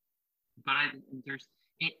 But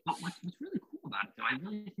what's really cool about it though, I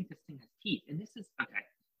really think this thing has teeth. And this is okay.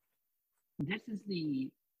 This is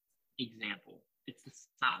the example. It's the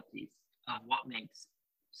subtleties of what makes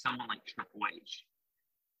someone like Triple H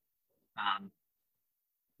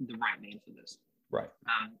the right name for this. Right.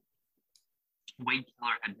 Wade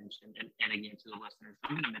Keller had mentioned, and again to the listeners,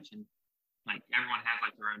 I'm going to mention, like, everyone has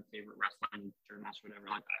like their own favorite wrestling journalist or whatever.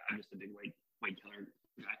 Like, I'm just a big Wade Keller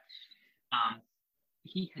guy.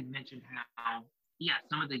 He had mentioned how,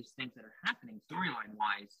 some of these things that are happening storyline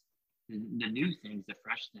wise, the new things, the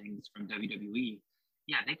fresh things from WWE,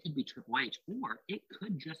 they could be Triple H, or it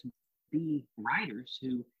could just be writers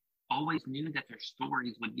who always knew that their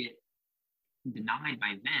stories would get denied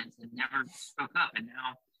by Vince and never spoke up, and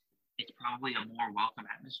now it's probably a more welcome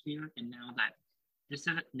atmosphere. And now that this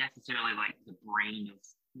isn't necessarily like the brain of,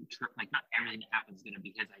 like, not everything that happens is going to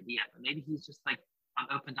be his idea, but maybe he's just like, I'm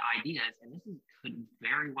open to ideas, and this could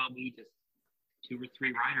very well be just 2 or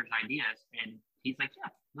 3 writers' ideas, and he's like,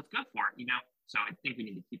 let's go for it, So I think we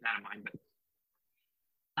need to keep that in mind. But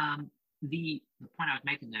the point I was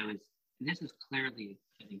making though is this is clearly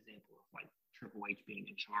an example of like Triple H being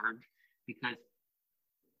in charge, because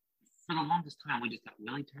for the longest time we just got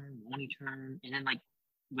Willie turn, Woney turn, and then like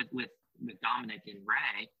with Dominic and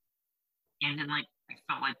Ray, and then like I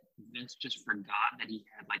felt like Vince just forgot that he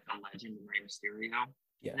had like a legend in Rey Mysterio.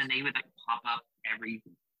 Yes. And then they would like pop up every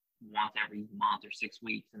month or 6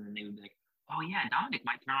 weeks, and then they would be like, oh yeah, Dominic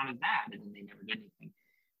might turn on his dad, and then they never did anything.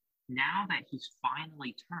 Now that he's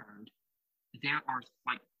finally turned, there are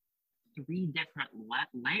like 3 different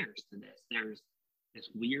layers to this. There's this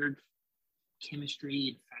weird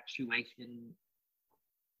chemistry, infatuation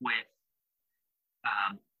with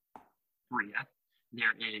Rhea.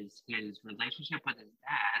 There is his relationship with his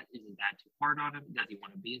dad. Is his dad too hard on him? Does he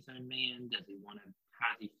want to be his own man?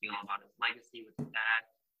 How does he feel about his legacy with his dad?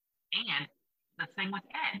 And the thing with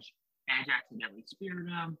Edge. Edge accidentally speared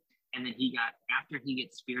him, and then after he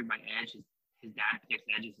gets speared by Edge, his dad picks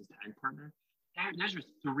Edge as his tag partner. There's just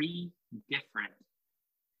 3 different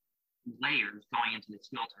layers going into this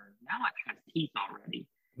heel turn. Now it has teeth already.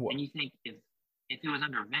 What? And you think if it was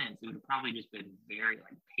under Vince, it would have probably just been very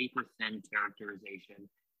like paper thin characterization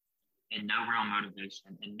and no real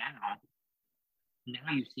motivation. And now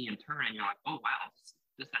you see him turn, and you're like, oh wow,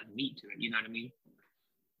 this has meat to it. You know what I mean?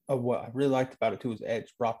 What I really liked about it too is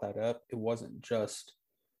Edge brought that up. It wasn't just,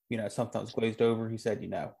 something that was glazed over. He said,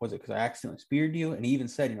 was it because I accidentally speared you? And he even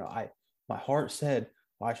said, my heart said,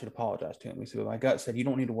 well, I should apologize to him. He said, my gut said, you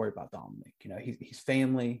don't need to worry about Dominic. He's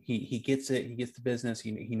family. He gets it. He gets the business.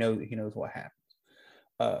 He knows what happens.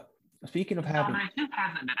 Speaking of having, who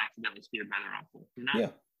hasn't been accidentally speared by their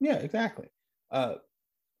uncle? Yeah, exactly.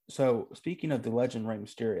 So speaking of the legend Rey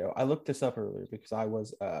Mysterio, I looked this up earlier because I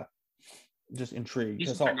was just intrigued. You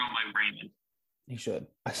should start going by Raymond. He should.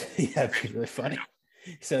 I said, that'd be really funny.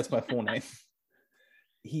 He said that's my full name.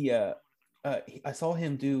 I saw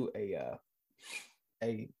him do a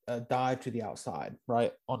dive to the outside,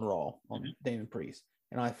 right, on Raw, on Damon Priest.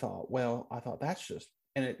 And I thought that's just,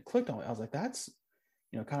 and it clicked on me. I was like, that's,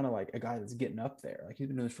 kind of like a guy that's getting up there. Like, he's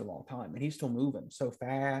been doing this for a long time, and he's still moving so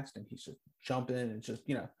fast, and he's just jumping, and it's just,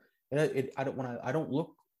 I don't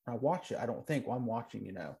look, when I watch it, I don't think, well, I'm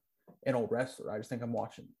watching, an old wrestler. I just think I'm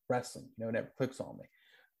watching wrestling, it never clicks on me.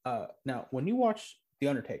 Now, when you watch The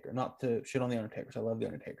Undertaker, not to shit on The Undertaker, I love The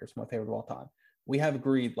Undertaker, it's my favorite of all time. We have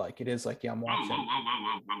agreed, like, it is like, I'm watching. Whoa.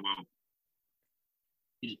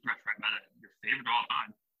 You just brushed right by that. Your favorite of all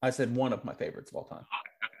time. I said one of my favorites of all time.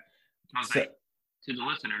 Okay. To the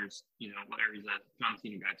listeners, Larry's a John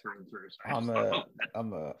Cena guy through and through. So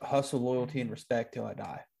I'm a hustle, loyalty, and respect till I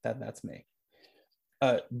die. That's me.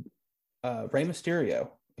 Rey Mysterio,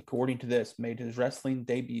 according to this, made his wrestling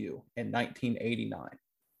debut in 1989.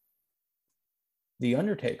 The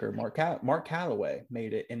Undertaker, Mark Calloway,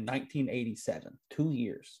 made it in 1987. 2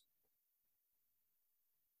 years.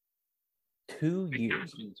 2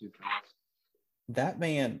 years. That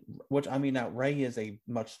man, which now Ray is a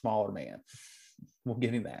much smaller man. We'll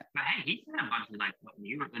give him that. But hey, he's had a bunch of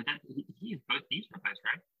he's both knees replaced,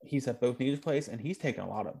 right? He's had both knees replaced, and he's taken a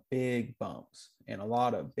lot of big bumps and a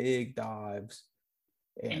lot of big dives.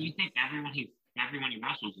 And you think everyone he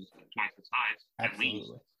wrestles is twice his size, absolutely. At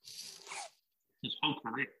least. His whole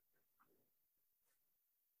career.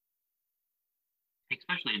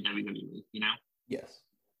 Especially in WWE, Yes.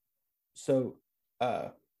 So,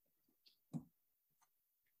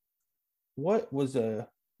 what was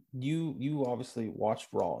you obviously watched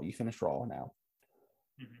Raw. You finished Raw now.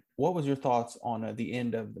 Mm-hmm. What was your thoughts on the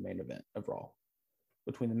end of the main event of Raw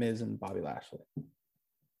between the Miz and Bobby Lashley?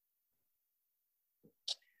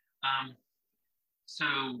 So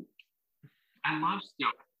I love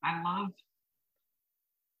steel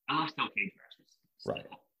cage matches. Right.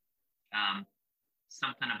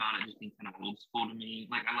 Something about it just being kind of old school to me.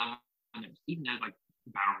 Like I love when it's, even though like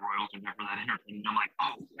battle royals are never that entertaining. I'm like,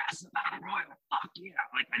 oh yes, a battle royal, fuck yeah!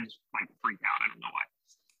 Like I just like freak out. I don't know why.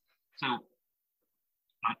 So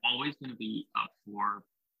I'm always going to be up for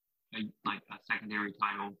a secondary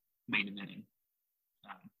title main eventing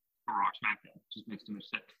for Raw SmackDown. Just makes too much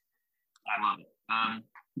sense. I love it.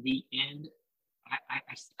 The end.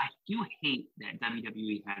 I do hate that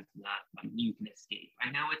WWE has the like you can escape. I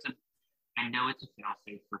know it's a fail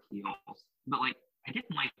safe for heels, but like I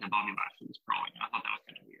didn't like that Bobby Lashley was crawling. I thought that was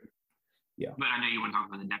kind of weird. Yeah. But I know you want to talk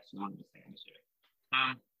about the next one. Just saying this shit.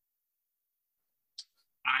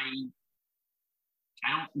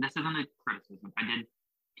 I don't. This isn't a criticism. I did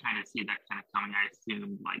kind of see that kind of coming. I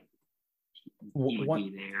assumed like he would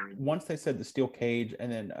be there. Once they said the steel cage,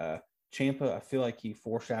 and then Ciampa, I feel like he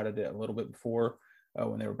foreshadowed it a little bit before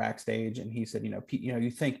when they were backstage, and he said,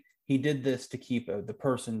 you think he did this to keep the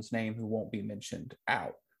person's name who won't be mentioned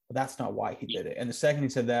out. Well, that's not why he did it. And the second he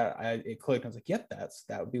said that, it clicked. I was like, yep,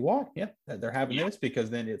 that would be why. Yeah, they're having this because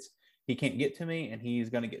then he can't get to me, and he's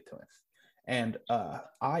gonna get to him. And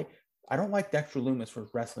I don't like Dexter Lumis for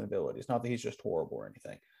his wrestling ability. It's not that he's just horrible or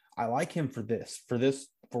anything. I like him for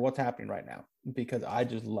what's happening right now because I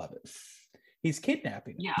just love it. He's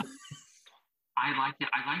kidnapping him. Yeah. I like it.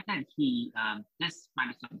 I like that he, this might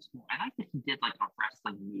be something small. I like that he did like a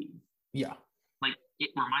wrestling move. Yeah. Like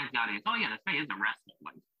it reminds the audience, oh yeah, this guy is a wrestler.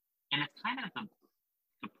 Like, and it's kind of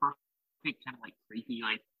the perfect kind of like creepy,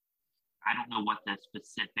 like, I don't know what the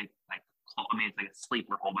specific, like, I mean, it's like a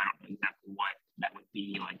sleeper hold. I don't know exactly what that would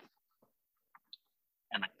be like,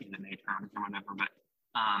 and like MMA terms or whatever, but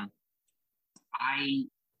I'm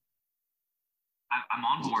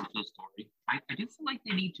on board for the story. I do feel like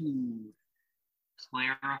they need to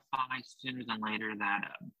clarify sooner than later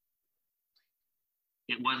that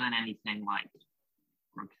it wasn't anything like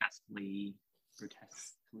grotesquely is that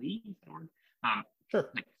a word? Sure.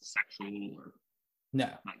 Like sexual or no,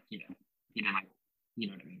 like he didn't like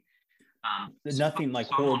what I mean. Nothing like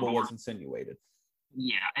horrible was insinuated.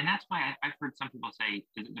 Yeah, and that's why I've heard some people say,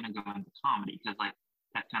 is it going to go into comedy? Because like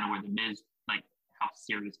that's kind of where the Miz, like how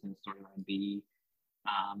serious can the storyline be?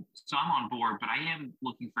 So I'm on board, but I am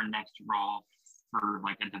looking for next Raw for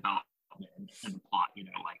like a development in the plot.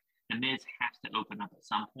 Like the Miz has to open up at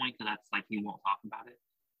some point, so that's like he won't talk about it.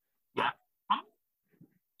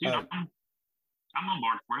 Yeah, I'm on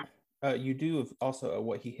board for it. You do also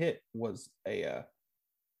what he hit was a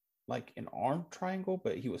like an arm triangle,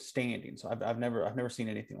 but he was standing. So I've never seen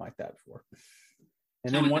anything like that before.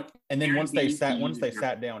 And so then once they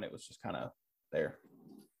sat down, it was just kind of there.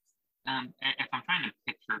 If I'm trying to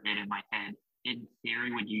picture it in my head, in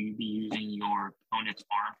theory, would you be using your opponent's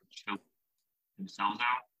arm to choke themselves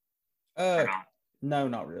out? No,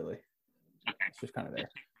 not really. Okay, it's just kind of there.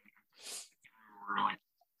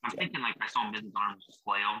 I'm thinking like I saw Miz's arm just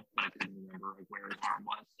flail, but I couldn't remember like where his arm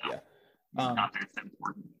was. So. Yeah. Not that it's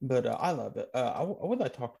important. But I love it. I would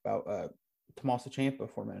like to talk about Tommaso Ciampa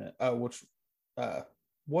for a minute.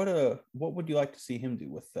 What would you like to see him do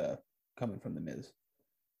with coming from the Miz?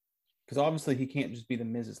 Because obviously he can't just be the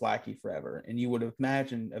Miz's lackey forever, and you would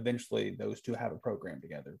imagine eventually those two have a program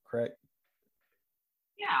together, correct?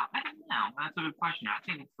 Yeah, I don't know. That's a good question. I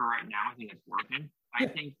think for right now, I think it's working. I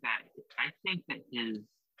think that his,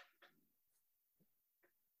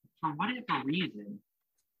 for whatever reason,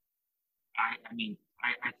 I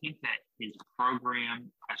think that his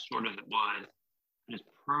program, as short as it was, his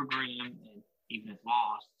program and even his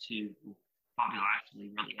loss to Bobby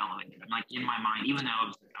Lashley really elevated him. Like in my mind, even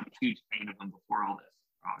though I'm a huge fan of him before all this,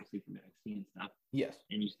 obviously from NXT and stuff. Yes.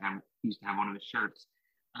 And used to have one of his shirts.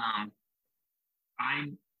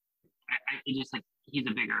 It just like he's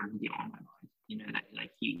a bigger deal in my mind. That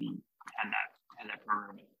like he had that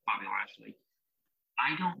program with Bobby Lashley.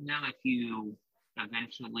 I don't know if you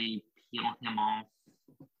eventually peel him off.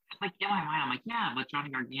 Like in my mind, I'm like, yeah, but Johnny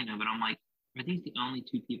Gargano. But I'm like, are these the only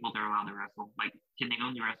two people that are allowed to wrestle? Like, can they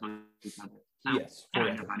only wrestle each other? So yes, I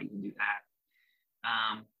don't know how you can do that.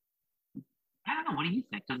 I don't know. What do you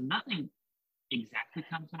think? Because nothing exactly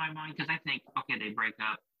comes to my mind. Because I think, okay, they break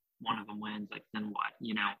up, one of them wins. Like then what?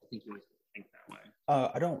 I think you always think that way.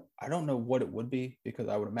 I don't know what it would be because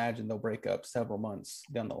I would imagine they'll break up several months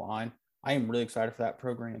down the line. I am really excited for that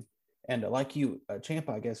program. And like you, Ciampa,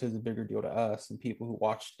 I guess, is a bigger deal to us and people who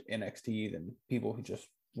watched NXT than people who just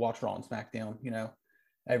watch Raw and SmackDown,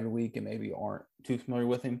 every week and maybe aren't too familiar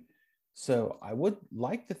with him. So I would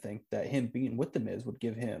like to think that him being with the Miz would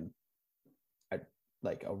give him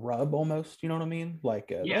like a rub almost, you know what I mean? Like,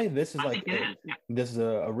 hey, this is like this is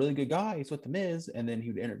a really good guy. He's with the Miz, and then he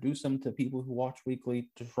would introduce him to people who watch weekly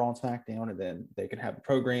to Raw and SmackDown, and then they could have a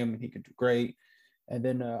program, and he could do great. And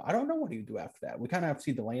then I don't know what he would do after that. We kind of have to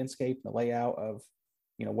see the landscape, the layout of,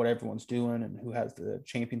 what everyone's doing and who has the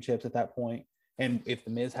championships at that point. And if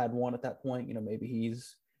the Miz had one at that point, maybe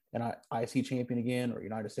he's an IC champion again or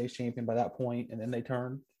United States champion by that point, and then they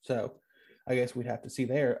turn. So I guess we'd have to see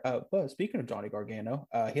there. But speaking of Johnny Gargano,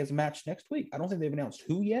 he has a match next week. I don't think they've announced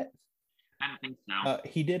who yet. I don't think so.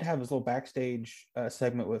 He did have his little backstage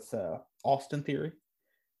segment with Austin Theory.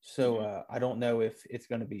 So I don't know if it's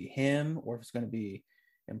going to be him or if it's going to be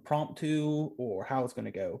impromptu or how it's going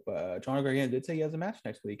to go. But Johnny Gargano did say he has a match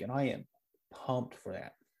next week, and I am pumped for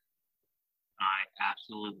that. I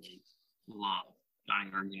absolutely love Johnny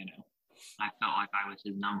Gargano. I felt like I was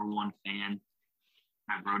his number one fan.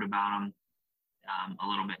 I wrote about him a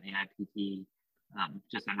little bit in the IPT,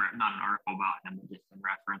 just not an article about him, but just in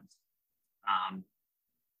reference.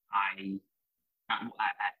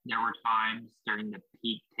 There were times during the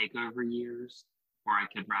peak takeover years where I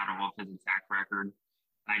could rattle off his exact record.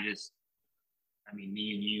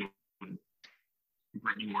 Me and you and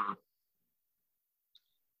Brittany were,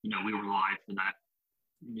 we were live for that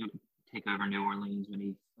new takeover New Orleans when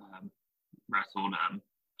he wrestled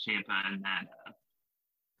Ciampa in that.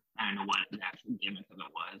 I don't know what the actual gimmick of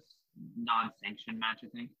it was. Non-sanctioned match, I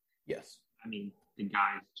think. Yes. The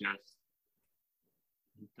guy's just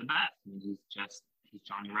the best. He's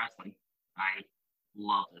Johnny Wrestling. I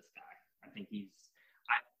love this guy. I think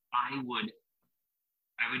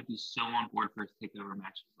I would be so on board for his takeover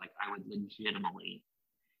matches. Like, I would legitimately,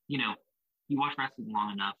 you watch wrestling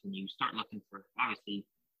long enough and you start looking for, obviously,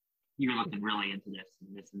 you're looking really into this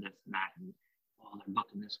and this and this and that. And, they're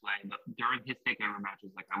booking this way. But during his takeover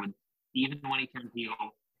matches, like, I would, even when he turned heel,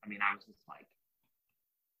 I was just like,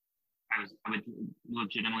 I would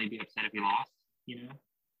legitimately be upset if he lost,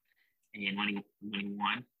 And when he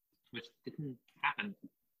won, which didn't happen a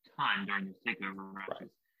ton during his takeover matches, right.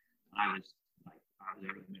 I was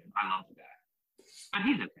over the moon. I love the guy, but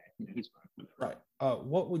he's okay. He's fine. Right.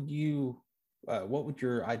 What would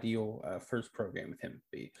your ideal first program with him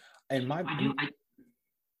be? In my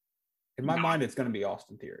mind, it's going to be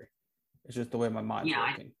Austin Theory. It's just the way my mind's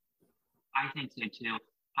working. I think so too.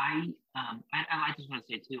 I just want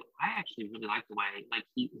to say too, I actually really like the way, like,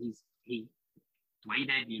 the way he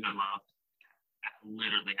debuted, I loved,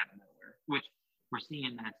 literally out of nowhere, which we're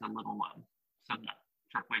seeing that's a little something that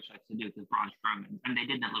Triple H likes to do with Braun Strowman, and they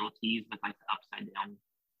did that little tease with like the upside down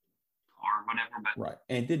car or whatever. But right,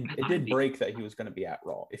 and it did break that he was going to be at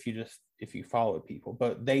Raw if you followed people,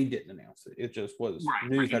 but they didn't announce it. It just was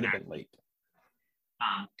news that had been leaked.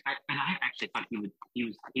 I actually thought he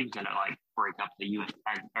was gonna like break up the U.S.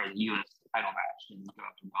 title match and go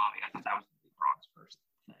up to Bobby. I thought that was gonna be Braun's first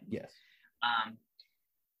thing. Yes.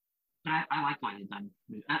 But I like the way they've done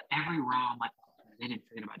every Raw. I'm like, they didn't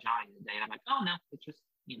forget about Johnny today. And I'm like, oh no, it's just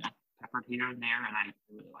peppered here and there, and I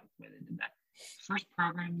really like the way they did that. First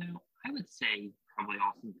program though, I would say probably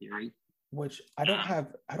Austin Theory. Which I don't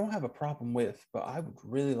have a problem with, but I would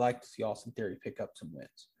really like to see Austin Theory pick up some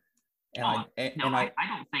wins. I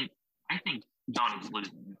think Johnny's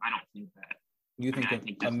losing. I don't think that. You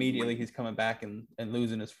think immediately he's coming back and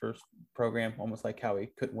losing his first program, almost like how he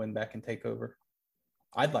couldn't win back and take over?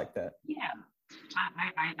 I'd like that. Yeah.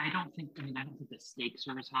 I don't think the stakes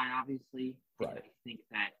are as high, obviously. Right.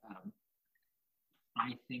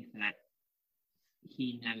 I think that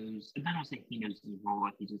he knows, and I don't say he knows his role,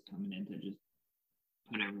 like he's just coming in to just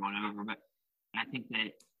put everyone over, but I think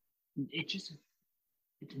that it's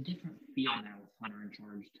a different feel now with Hunter in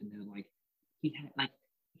charge to know, like, he's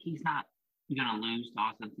not gonna lose to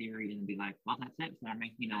Austin Theory and be like, well, that's it for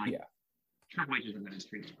me, Triple H isn't gonna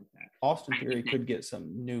treat him like that. Austin Theory could get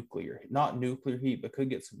some not nuclear heat, but could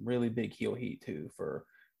get some really big heel heat too for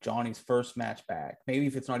Johnny's first match back. Maybe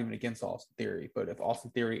if it's not even against Austin Theory, but if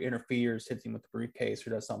Austin Theory interferes, hits him with the briefcase, or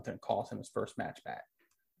does something to cost him his first match back.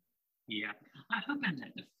 Yeah, I'm hoping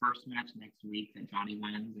that the first match next week that Johnny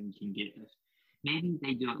wins and can get this. Maybe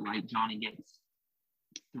they do it like Johnny gets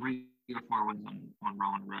 3 or 4 wins on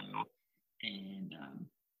Raw in a row, and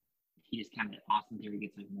he just kind of, Austin Theory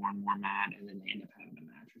gets like more and more mad, and then they end up having a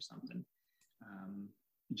match or something.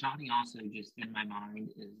 Johnny also, just in my mind,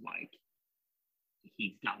 is like,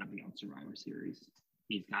 he's got to be on Survivor Series.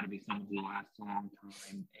 He's got to be someone who lasts a long time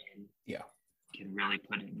and can really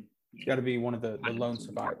put in. He's got to be one of the lone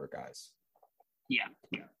survivor guys. Yeah.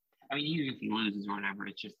 Even if he loses or whatever,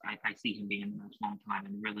 it's just I see him being in the match a long time,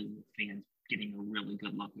 and really fans getting a really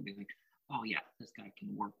good look at being like, oh yeah, this guy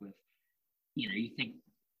can work with. You think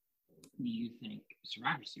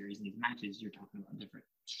Survivor Series in these matches, you're talking about different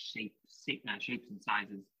shapes and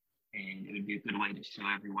sizes, and it would be a good way to show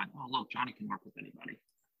everyone, oh look, Johnny can work with anybody,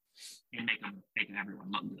 and make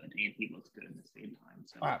everyone look good, and he looks good at the same time.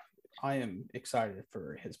 So I am excited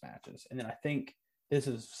for his matches, and then I think this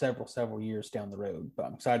is several years down the road, but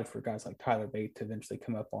I'm excited for guys like Tyler Bate to eventually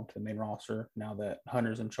come up onto the main roster now that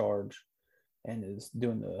Hunter's in charge and is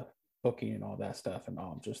doing the booking and all that stuff. And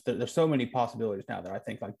just there's so many possibilities now that I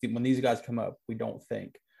think like when these guys come up, we don't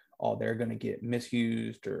think, oh, they're going to get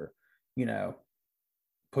misused or,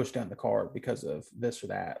 pushed down the card because of this or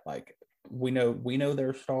that. Like we know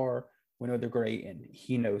they're a star, we know they're great, and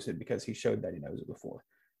he knows it because he showed that he knows it before,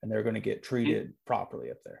 and they're going to get treated properly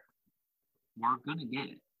up there. We're gonna get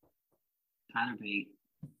Tyler Bate,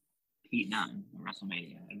 Pete Dunne at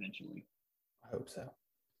WrestleMania eventually. I hope so.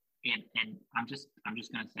 And I'm just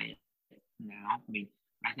gonna say it now. I mean,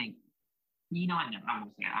 I think no, I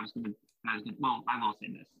won't say it. Well, I will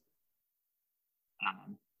say this.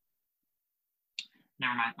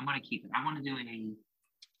 Never mind. I'm gonna keep it. I want to do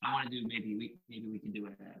maybe we can do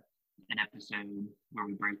an episode where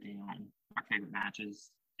we break down our favorite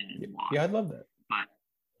matches and why. Yeah, I'd love that. But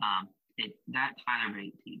that Tyler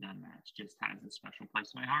Bate Pete Dunne match just has a special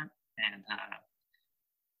place in my heart, and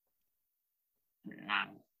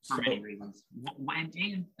for many reasons.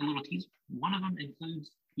 And a little tease. One of them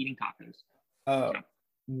includes eating tacos. I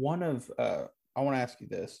want to ask you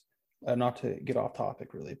this, not to get off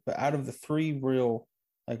topic really, but out of the three real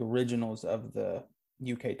like originals of the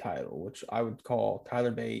UK title, which I would call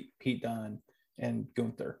Tyler Bate, Pete Dunne, and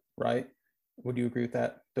Gunther, right? Would you agree with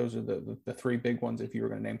that? Those are the three big ones if you were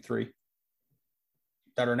going to name three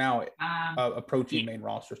that are now approaching main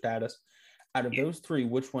roster status. Out of those three,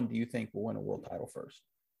 which one do you think will win a world title first?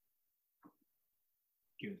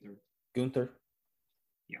 Gunther?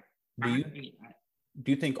 Yeah. Do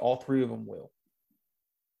you think all three of them will?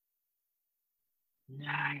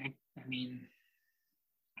 Nah, I mean,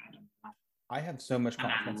 I don't know. I have so much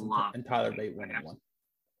confidence in Tyler Bate winning one.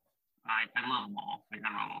 I love them all. Like,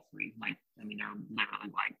 I love all three. Like, I mean, they're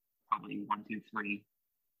literally like probably 1, 2, 3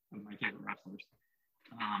 of my favorite wrestlers.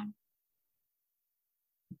 I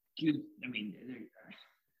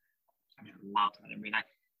love Tyler Bate.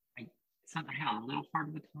 I had a little hard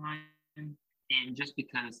of a time, and just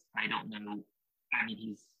because I don't know, I mean,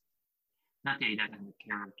 he's not that he doesn't have a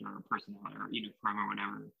character or personality or promo or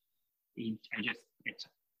whatever.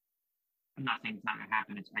 I'm not saying it's not gonna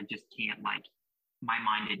happen. I just can't, like, my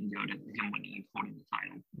mind didn't go to him winning and holding the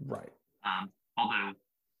title. Right. Although,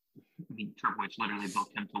 I mean, Triple H literally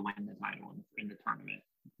booked him to win the title in the tournament,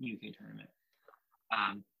 UK tournament.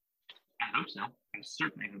 I hope so. I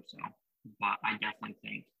certainly hope so. But I definitely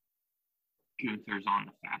think Gunther's on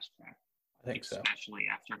the fast track. I think so. Especially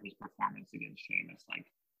after his performance against Sheamus. Like,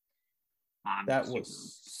 that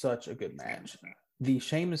was such a good match. The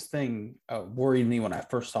Sheamus thing worried me when I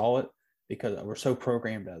first saw it because we're so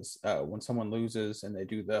programmed as when someone loses and they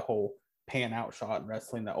do the whole pan out shot in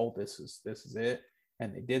wrestling that, oh, this is it.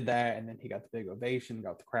 And they did that, and then he got the big ovation,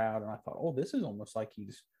 got the crowd, and I thought, oh, this is almost like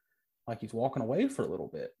he's walking away for a little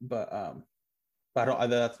bit. But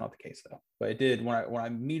that's not the case though. But it did when I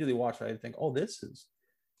immediately watched it, I think, oh,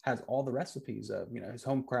 has all the recipes of his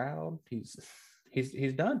home crowd.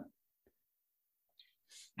 He's done.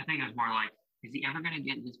 I think it was more like, is he ever going to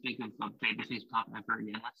get this big of a babyface pop ever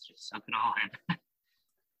again? Let's just suck it all in.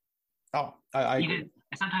 Oh, I agree.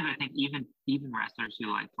 Sometimes I think even wrestlers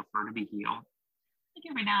who like prefer to be heel, like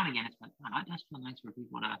every now and again, it's like, oh, that's feel nice for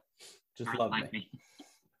people to just love like me.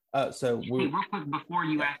 So real quick before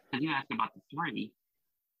you ask, because you asked about the three.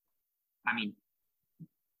 I mean,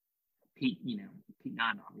 Pete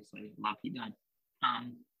Dunne, obviously, love Pete Dunne. I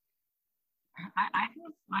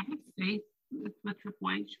have faith with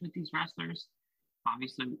Triple H with these wrestlers.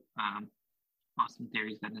 Obviously, Austin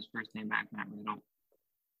Theory's gotten his first name back, Matt Riddle.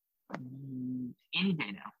 Any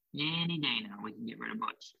day now, we can get rid of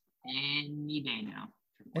Butch. Any day now.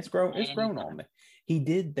 It's grown on me. He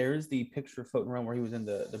did. There's the picture floating around where he was in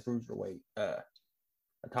the bruiserweight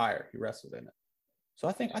attire. He wrestled in it. So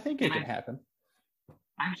I think it can happen.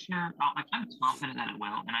 I'm sure. I'm confident that it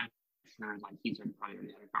will, and I'm sure like he's probably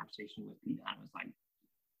already had a conversation with Pete Dunne. It was like,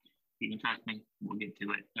 you can trust me. We'll get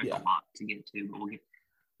to it. There's a lot to get to, but we'll get.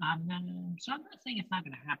 So I'm not saying it's not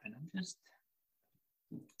going to happen. I'm just.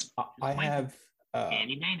 I have.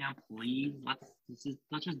 Any day now, please. Let's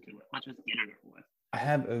just do it. Let's just get it over with. I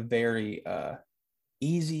have a very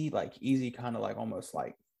easy kind of like almost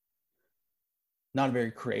like not a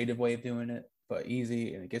very creative way of doing it, but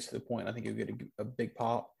easy, and it gets to the point. I think you'll get a big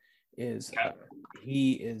pop. is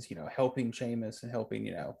he is, helping Sheamus and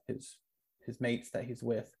helping, his mates that he's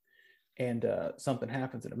with. And something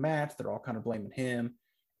happens in a match. They're all kind of blaming him.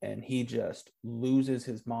 And he just loses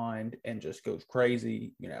his mind and just goes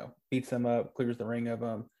crazy, beats them up, clears the ring of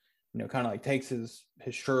them, kind of like takes his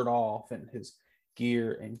shirt off and his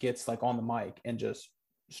gear and gets like on the mic and just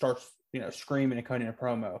starts, screaming and cutting a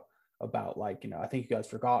promo about like, I think you guys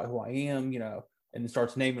forgot who I am, and then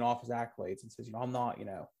starts naming off his accolades and says, I'm not,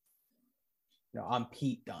 I'm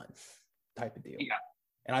Pete Dunne type of deal. Yeah.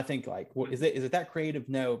 And I think like, what is it that creative?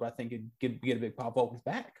 No, but I think it'd get a big pop. Oh, he's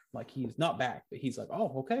back. Like he's not back, but he's like,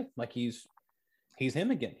 oh, okay. Like he's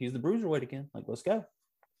him again. He's the bruiserweight again. Like, let's go.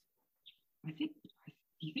 Do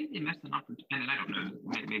you think they missed an opportunity? And I don't know.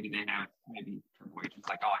 Maybe they have. Maybe Triple H is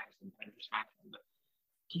like, oh, I have some time for SmackDown. But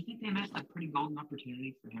do you think they missed a pretty golden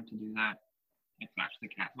opportunity for him to do that at Clash of the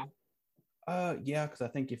Castle? Yeah, because I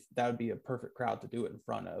think if that would be a perfect crowd to do it in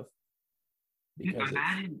front of. Because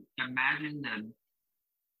imagine the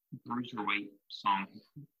bruiserweight song,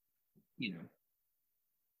 be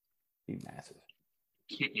massive,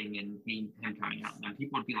 kicking and him coming out, and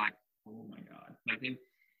people would be like, "Oh my god!" Like and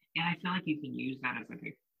I feel like you can use that as like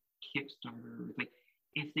a Kickstarter. Like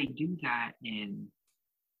if they do that in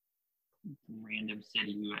random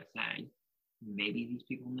city USA, maybe these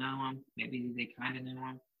people know him. Maybe they kind of know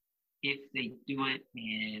him. If they do it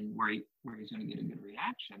in where he's going to get a good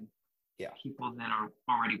reaction, people that are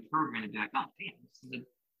already programmed to be like, "Oh damn, that's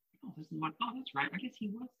right. I guess he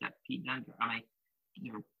was that Pete Dunne." I mean,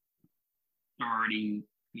 they're already,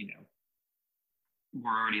 we're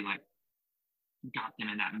already like got them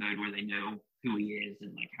in that mode where they know who he is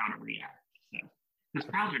and like how to react. So, because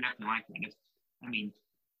crowds are definitely like that.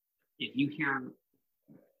 If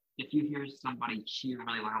you hear somebody cheer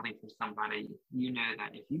really loudly for somebody, you know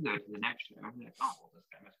that if you go to the next show, you're like, oh, well, this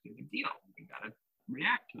guy must be a big deal. We gotta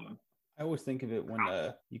react to him. I always think of it when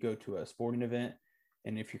you go to a sporting event.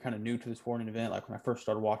 And if you're kind of new to the sporting event, like when I first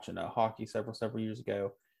started watching hockey several years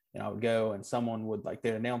ago, and I would go and someone would like,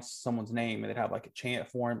 they'd announce someone's name and they'd have like a chant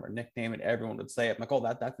for him or nickname and everyone would say it. I'm like, oh,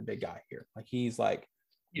 that's the big guy here. Like he's like,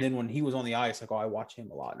 Then when he was on the ice, like, oh, I watch him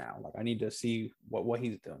a lot now. Like I need to see what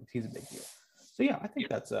he's doing. He's a big deal. So yeah, I think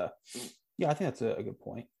that's a good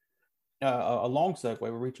point. A long segue.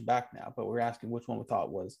 We're reaching back now, but we're asking which one we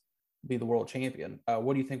thought was be the world champion.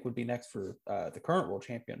 What do you think would be next for the current world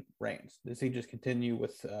champion Reigns? Does he just continue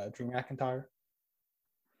with Drew McIntyre?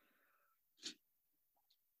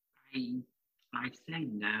 I say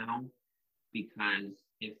no, because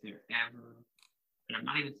if there ever, and I'm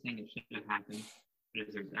not even saying it should have happened, but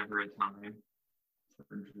if there's ever a time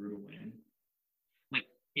for Drew to win, like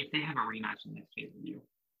if they have a rematch in the next pay-per-view,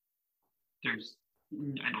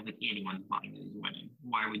 I don't think anyone's buying that he's winning.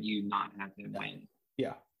 Why would you not have him win?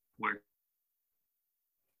 Yeah. Where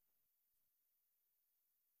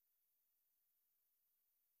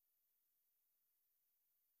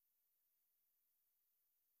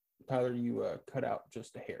Tyler, you cut out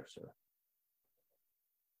just a hair, sir.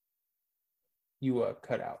 You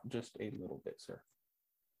cut out just a little bit, sir.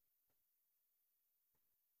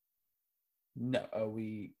 No,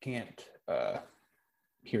 we can't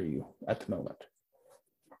hear you at the moment.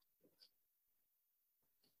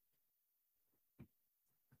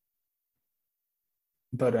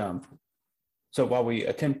 But so while we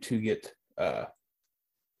attempt to get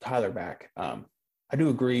Tyler back, I do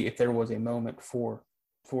agree if there was a moment for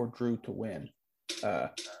Drew to win.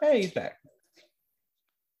 Hey, he's back.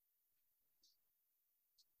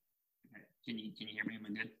 Can you hear me? Am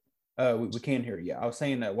I good? We can hear you. Yeah, I was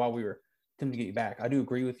saying that while we were attempting to get you back, I do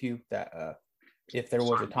agree with you that if there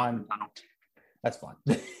was a time, that's fine.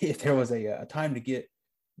 If there was a time to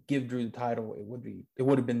give Drew the title, it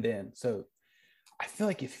would have been then. So I feel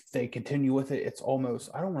like if they continue with it, it's almost,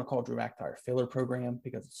 I don't want to call Drew McIntyre a filler program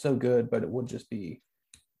because it's so good, but it would just be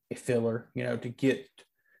a filler,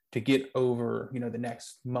 to get over, the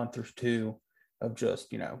next month or two of just,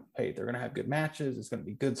 hey, they're going to have good matches. It's going to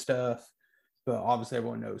be good stuff. But obviously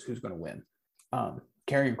everyone knows who's going to win.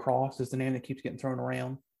 Karrion Kross is the name that keeps getting thrown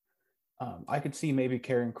around. I could see maybe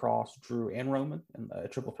Karrion Kross, Drew, and Roman in a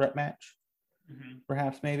triple threat match. Mm-hmm.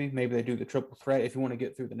 Perhaps maybe they do the triple threat if you want to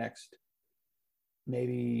get through the next,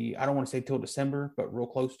 maybe, I don't want to say till December, but real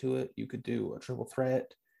close to it. You could do a triple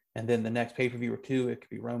threat. And then the next pay-per-view or two, it could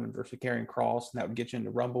be Roman versus Karrion Kross, and that would get you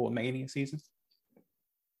into Rumble and Mania season.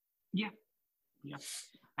 Yeah.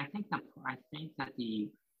 I think that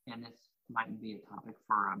and this might be a topic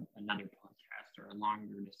for another podcast or a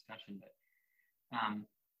longer discussion, but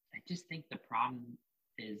I just think the problem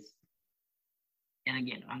is, and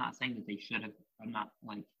again, I'm not saying that they should have. I'm not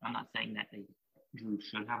saying that Drew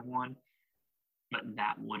should have won. but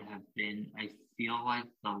that would have been, I feel like,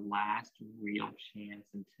 the last real chance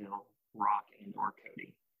until Rock and or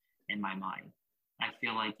Cody in my mind. I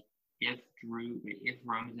feel like if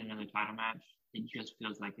Roman's in another title match, it just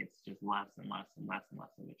feels like it's just less and less and less and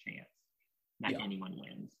less of a chance that anyone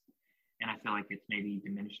wins. And I feel like it's maybe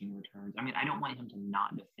diminishing returns. I mean, I don't want him to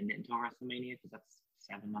not defend it until WrestleMania because that's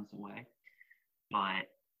 7 months away. But,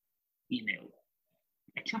 you know,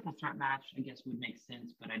 a triple threat match, I guess, would make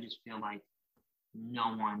sense. But I just feel like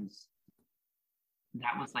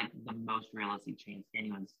that was like the most realistic chance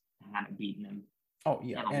anyone's had of beating him. Oh,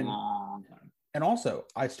 yeah. In a long time. And also,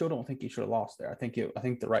 I still don't think he should have lost there. I think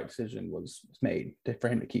the right decision was made for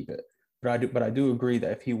him to keep it. But I do agree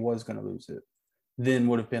that if he was going to lose it, then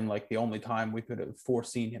would have been like the only time we could have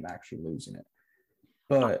foreseen him actually losing it.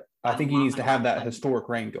 But I think he needs to have that historic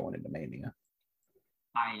reign going into Mania.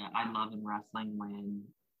 I love in wrestling when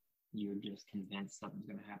you're just convinced something's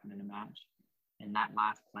going to happen in a match. And that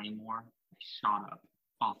last Claymore, I shot up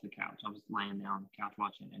off the couch. I was laying there on the couch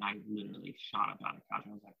watching, and I literally shot up out of the couch.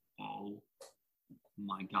 I was like, oh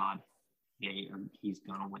my God, he's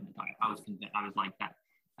going to win the title. I was convinced. I was like that.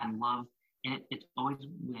 I love, and it's always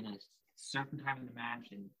when a certain time in the match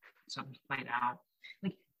and something's played out.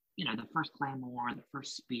 Like, you know, the first Claymore, the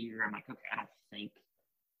first spear, I'm like, okay, I don't think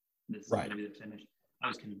this is going to be the finish. I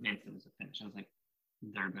was convinced it was a finish. I was like,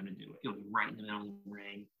 they're going to do it. It was right in the middle of the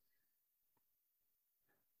ring.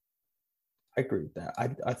 I agree with that.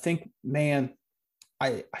 I think, man,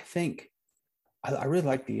 I think I really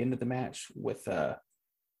like the end of the match with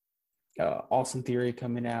Austin Theory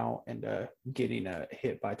coming out and getting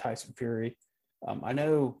hit by Tyson Fury. I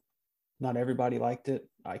know not everybody liked it.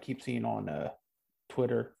 I keep seeing on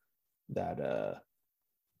Twitter that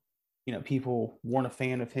people weren't a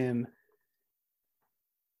fan of him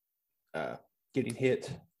getting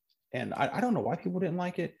hit, and I don't know why people didn't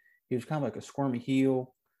like it. He was kind of like a squirmy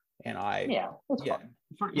heel, and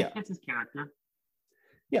it fits his character.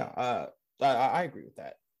 Yeah, I agree with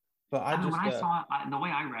that. But when I saw it, the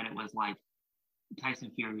way I read it was like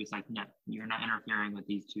Tyson Fury was like, no, you're not interfering with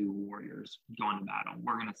these two warriors going to battle.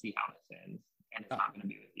 We're going to see how this ends, and it's not going to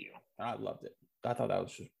be with you. I loved it. I thought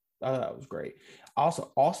that was great.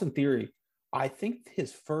 Also, Austin Theory, I think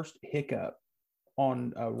his first hiccup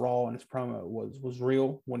on Raw in his promo was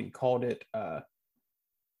real when he called it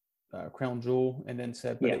Crown Jewel and then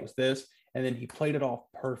said, but it was this. And then he played it off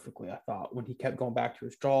perfectly, I thought, when he kept going back to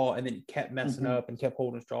his jaw and then he kept messing up and kept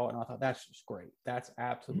holding his jaw. And I thought, that's just great. That's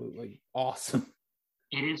absolutely awesome.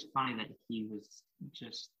 It is funny that he was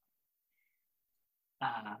just,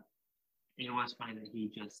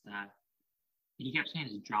 he kept saying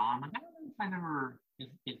his jaw. I'm like, I don't know if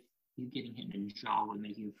he's getting hit in the jaw would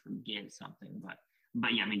make you forget something.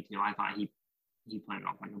 But yeah, me too. I thought he played it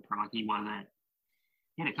off like a pro. Like he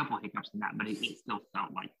had a couple of hiccups in that, but it still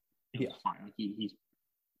felt like it was fine. Like he's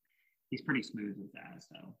pretty smooth with that.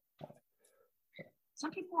 So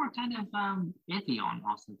some people are kind of iffy on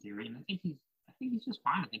Austin Theory, and I think he's just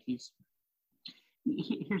fine. I think here's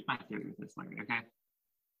my theory with this, Larry. Okay,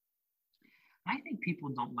 I think people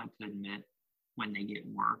don't like to admit when they get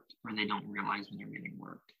worked, or they don't realize when they're getting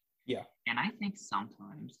worked. Yeah, and I think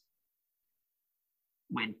sometimes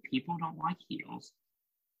when people don't like heels,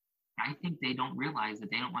 I think they don't realize that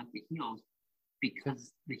they don't like the heels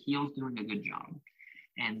because the heel's doing a good job.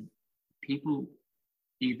 And people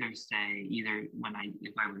if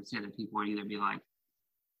I were to say that, people would either be like,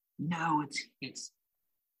 no, it's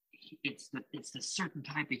the certain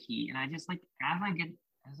type of heat. And I just like, as I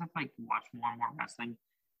watch more and more wrestling,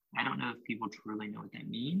 I don't know if people truly know what that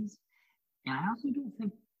means. And I also don't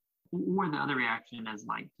think, or the other reaction is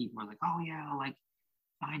like, people are like, oh yeah, like,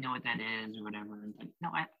 I know what that is or whatever. And like, no,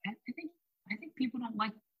 I think people don't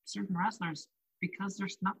like certain wrestlers because they're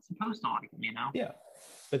not supposed to like them, you know? Yeah.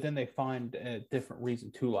 But then they find a different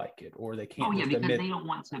reason to like it, or they can't. Oh yeah, because they don't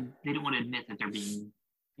want to admit that they're being.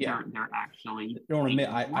 Yeah. They're actually. They don't admit.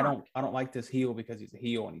 I don't like this heel because he's a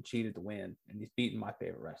heel and he cheated to win and he's beating my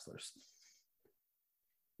favorite wrestlers.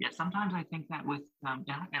 Yeah, sometimes I think that with and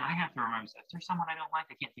I have to remember, if there's someone I don't like,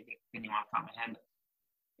 I can't think of anyone off the top of my head.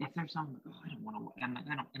 If there's someone, I don't want to,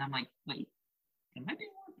 and I'm like, wait, am I being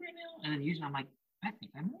worked right now? And then usually I'm like, I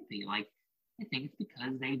think I might be. Like, I think it's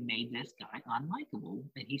because they made this guy unlikable,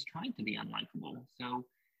 and he's trying to be unlikable. So,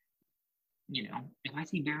 you know, if I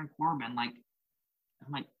see Baron Corbin, like,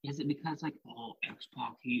 I'm like, is it because like, oh,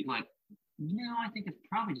 X-Pac, he like, no, I think it's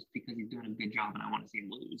probably just because he's doing a good job, and I want to see him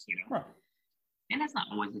lose, you know. Right. And that's not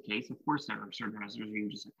always the case. Of course, there are certain wrestlers where you're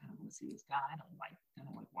just like, I don't want to see this guy. I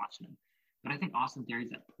don't like watching him. But I think Austin Theory is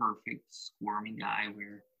that perfect squirmy guy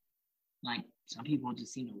where, like, some people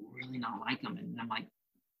just seem to really not like him. And I'm like,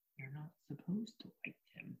 you're not supposed to like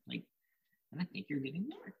him. Like, and I think you're getting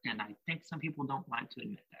marked, and I think some people don't like to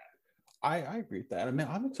admit that. I agree with that. I mean,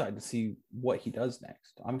 I'm excited to see what he does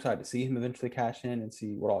next. I'm excited to see him eventually cash in and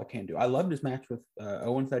see what all he can do. I loved his match with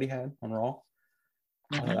Owens that he had on Raw.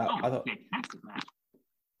 Fantastic match.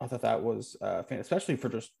 I thought that was especially for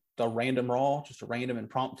just a random Raw, just a random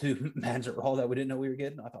impromptu match at Raw that we didn't know we were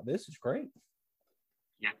getting. I thought this is great.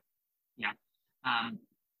 Yeah.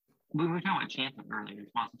 We were talking about Ciampa earlier,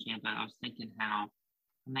 Tommaso Ciampa. I was thinking I'm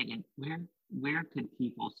thinking, where could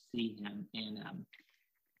people see him in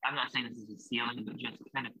I'm not saying this is a ceiling, but just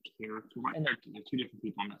kind of character-wise. And they're two different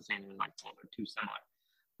people. I'm not saying they're they're too similar.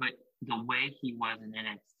 But the way he was in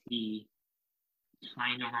NXT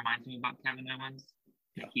kind of reminds me about Kevin Owens.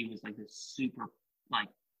 Yeah. He was like this super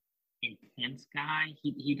intense guy.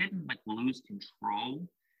 He didn't lose control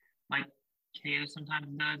like KO sometimes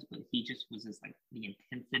does, but he just was this the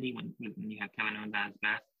intensity when you have Kevin Owens at his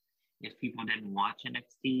best. If people didn't watch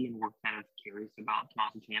NXT and were kind of curious about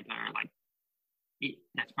Tommaso Ciampa or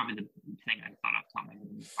that's probably the thing I thought off the top of my head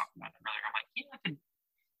when we talked about it earlier. I'm like,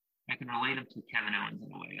 I can relate him to Kevin Owens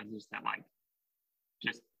in a way. I'm just that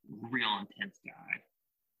just real intense guy.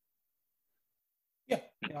 Yeah.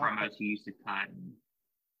 The promos he used to cut.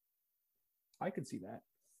 I could see that.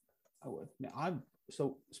 I would. Now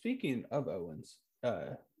so speaking of Owens,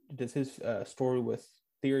 does his story with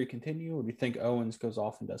Theory continue, or do you think Owens goes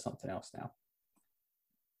off and does something else now?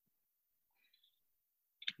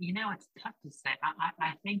 It's tough to say.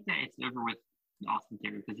 I think that it's over with Austin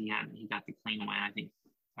Theory because he got the clean away. I think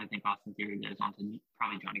Austin Theory goes on to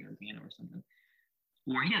probably Johnny Gargano or something.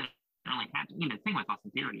 Or he doesn't really have to. The thing with Austin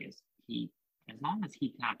Theory is as long as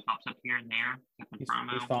he kind of pops up here and there, he's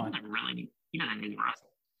promo, he doesn't need to wrestle.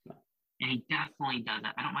 No. And he definitely doesn't.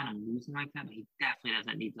 I don't mind him losing like that, but he definitely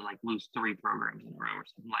doesn't need to lose 3 programs in a row or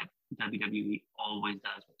something like WWE always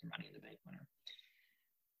does with the Money in the Bank winner.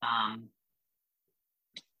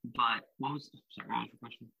 But what was your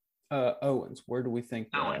question? Owens. Where do we think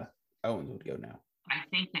Owens would go now? I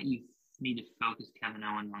think that you need to focus Kevin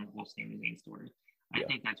Owens on the whole Sami Zayn story. I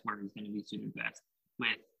think that's where he's going to be suited best.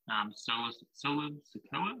 With Solo Sikoa,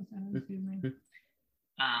 is that his name?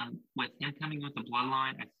 With him coming with the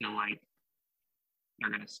bloodline, I feel like they're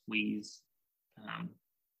going to squeeze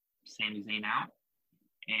Sami Zayn out.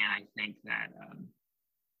 And I think that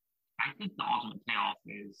the ultimate payoff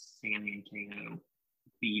is Sami and KO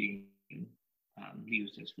beating the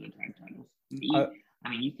Usos for the tag titles.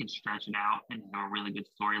 You can stretch it out and have a really good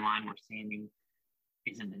storyline where Sami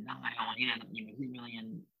is in denial and he doesn't, he's really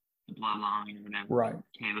in the bloodline or whatever. Right.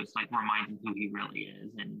 KO's reminds him who he really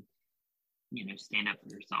is and, stand up for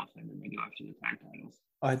yourself, and then they go after the tag titles.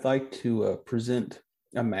 I'd like to present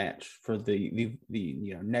a match for the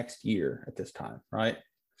next year at this time, right?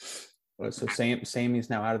 So Sami's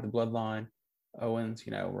now out of the bloodline. Owens,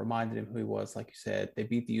 reminded him who he was, like you said. They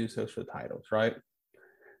beat the Usos for the titles, right?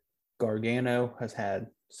 Gargano has had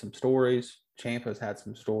some stories. Ciampa's had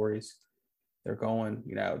some stories. They're going,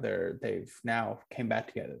 they've now came back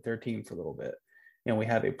together. They're a team for a little bit. And we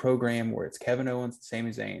have a program where it's Kevin Owens and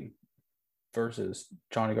Sami Zayn versus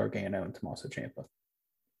Johnny Gargano and Tommaso Ciampa.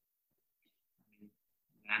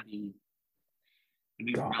 That'd be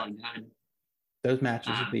really good. Those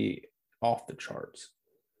matches would be off the charts.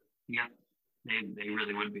 Yeah. They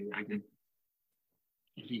really would be. It'd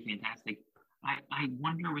be fantastic. I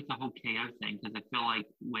wonder with the whole KO thing, because I feel like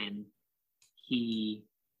when he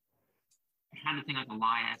had the thing with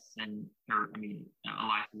Elias and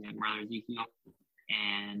Elias' brother Ezekiel,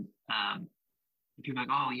 and people are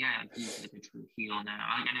like, oh yeah, he's a true heel now.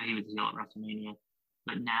 I know he was a heel at WrestleMania,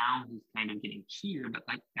 but now he's kind of getting cheered. But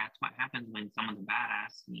that's what happens when someone's a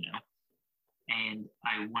badass, And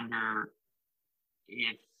I wonder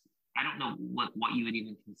if I don't know what you would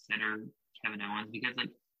even consider Kevin Owens, because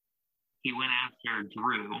he went after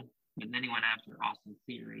Drew, but then he went after Austin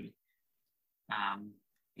Theory.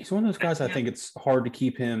 He's one of those guys. I think it's hard to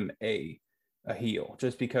keep him a heel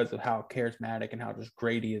just because of how charismatic and how just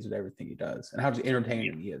great he is at everything he does and how just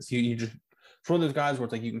entertaining he is. You just it's one of those guys where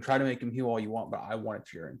it's you can try to make him heel all you want, but I want to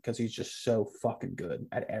cheer him because he's just so fucking good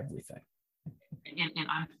at everything. And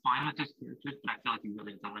I'm fine with this character, but I feel like you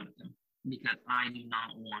really have to limit him because I do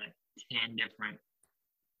not want 10 different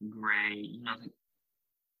gray. I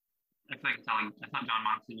feel like I thought Jon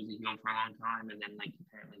Moxley was a heel for a long time, and then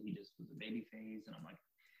apparently he just was a baby face, and I'm like,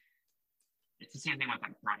 it's the same thing with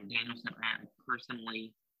Bryan Danielson. I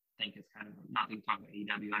personally think it's kind of not to talk about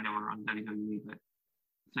AEW. I know we're on WWE, but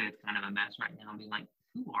I feel like it's kind of a mess right now. Being like,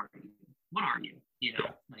 who are you? What are you? You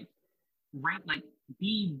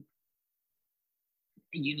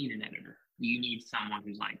need an editor. You need someone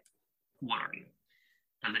who's what are you?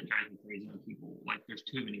 because it drives me crazy when people, like, there's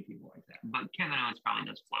too many people like that. But Kevin Owens probably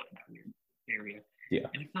does float in that weird area. Yeah.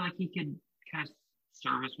 And I feel like he could kind of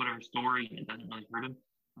service whatever story, and it doesn't really hurt him.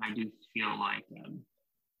 I do feel like,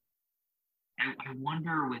 I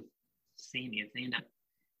wonder with Sammy, if they end up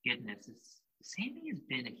getting this, Sammy has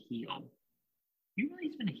been a heel. He really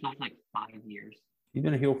has been a heel for like 5 years. He's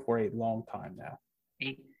been a heel for a long time now.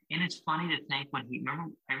 And it's funny to think I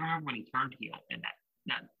remember when he turned heel in that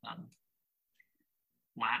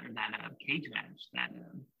cage match that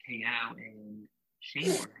KO and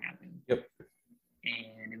Shane were having. Yep.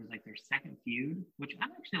 And it was like their second feud, which I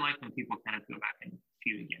actually like when people kind of go back and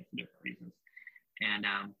feud again for different reasons. And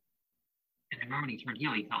I remember when he turned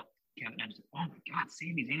heel, he helped Kevin. I was like, oh my God,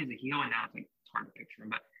 Sami Zayn is a heel, and now it's like it's hard to picture him,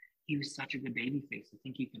 but he was such a good baby face. I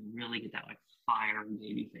think you can really get that like fire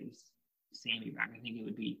baby face Sammy back. I think it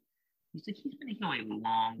would be. He's been a heel a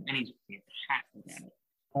long, and he's fantastic at it.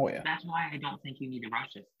 Oh yeah. That's why I don't think you need to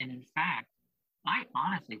rush this. And in fact, I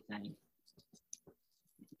honestly think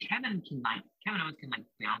Kevin Owens can like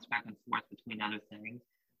bounce back and forth between other things,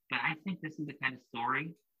 but I think this is the kind of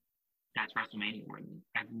story that's WrestleMania worthy.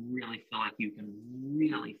 I really feel like you can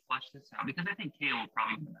really flesh this out, because I think KO will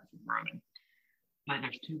probably win that with Roman. But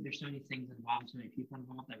there's so many things involved, so many people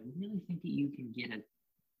involved. I really think that you can get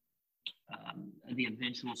the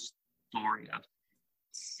eventual story of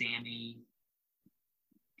Sammy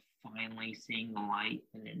finally seeing the light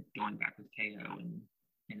and then going back with KO and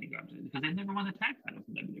they go up to it, because they've never won the tag title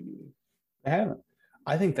from WWE. They haven't.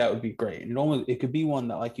 I think that would be great. It could be one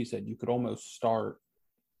that, like you said, you could almost start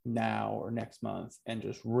now or next month and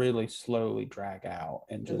just really slowly drag out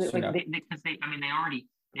and just because they already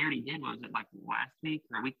did. What was it, like last week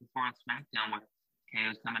or a week before on SmackDown, where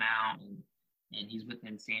KO's coming out and he's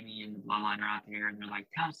within Sammy and the Bloodline are out there, and they're like,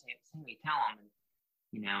 tell Sammy, tell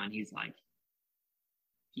him, and he's like,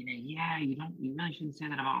 yeah, you really shouldn't say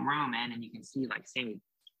that about Roman. And you can see like Sammy's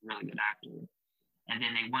a really good actor, and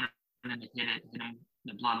then they wanted them to hit him.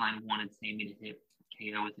 The Bloodline wanted Sammy to hit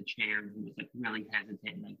KO with a chair, and he was like really hesitant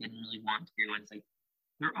and like didn't really want to. And it's like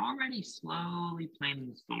they're already slowly planting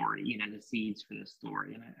the story, the seeds for the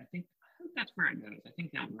story. And I think that's where it goes. I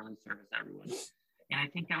think that would really service everyone, and I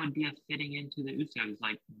think that would be a fitting into the Usos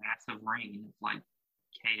like massive reign of like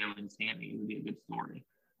KO and Sammy. It would be a good story.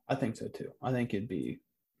 I think so too. I think it'd be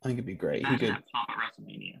great. Imagine that pop at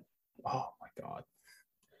WrestleMania. Oh my God.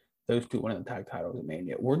 Those two winning the tag titles at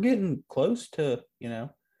Mania. We're getting close to,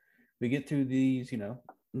 we get through these,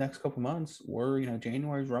 next couple months. We're,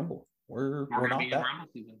 January's Rumble. We're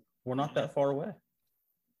not that far away.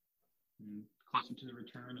 Closer to the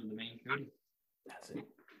return of the main Cody. That's it.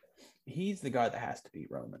 He's the guy that has to beat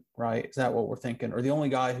Roman, right? Is that what we're thinking? Or the only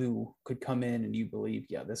guy who could come in and you believe,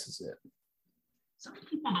 yeah, this is it? Some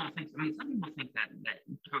people don't think. Some people think that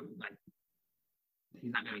Cody, like,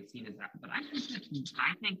 he's not going to be seen as that. But I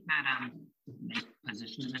think that they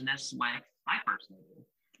position him in this way. I personally do.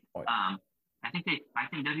 I think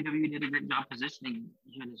WWE did a great job positioning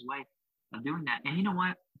him in this way of doing that. And you know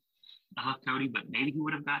what? I love Cody, but maybe he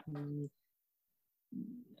would have gotten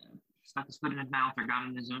stuck his foot in his mouth or gone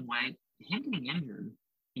in his own way. Him getting injured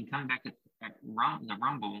and coming back at the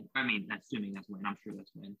Rumble. I mean, assuming that's when. I'm sure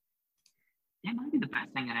that's when. It might be the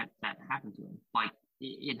best thing that happened to him. Like,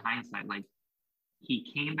 in hindsight, like, he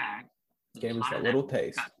came back. Gave us that little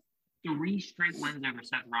taste. 3 straight wins over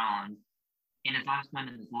Seth Rollins in his last one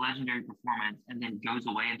in this legendary performance, and then goes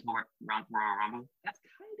away until Royal Rumble. That's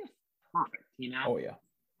kind of perfect, Oh, yeah.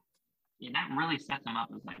 And that really sets him up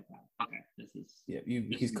as like, okay, this is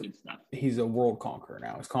good stuff. He's a world conqueror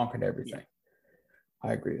now. He's conquered everything. Yeah.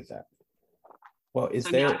 I agree with that. Well, I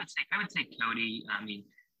would say Cody. I mean,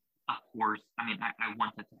 of course, I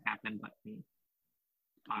want that to happen, but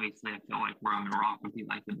obviously I feel like Roman Rock would be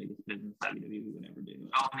like the biggest business WWE would ever do.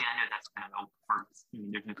 I know that's kind of parts.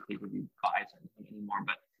 There's no pay-per-view buys or anything anymore,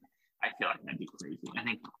 but I feel like that'd be crazy.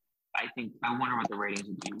 I wonder what the ratings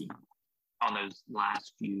would be on those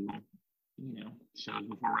last few, shows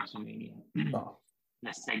before WrestleMania. Oh.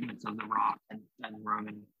 The segments of The Rock and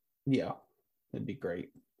Roman. Yeah, that'd be great.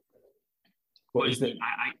 What is that?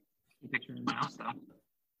 I can't picture anyone else though.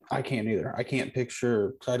 I can't either. I can't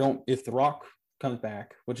picture, because I don't. If The Rock comes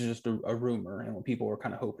back, which is just a rumor, and what people are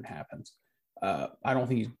kind of hoping happens, I don't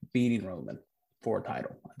think he's beating Roman for a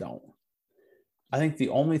title. I don't. I think the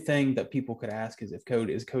only thing that people could ask is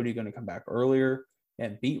Cody going to come back earlier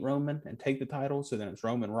and beat Roman and take the title, so then it's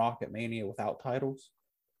Roman Rock at Mania without titles,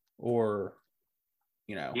 or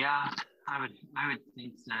Yeah, I would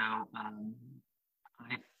think so.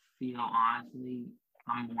 I feel honestly,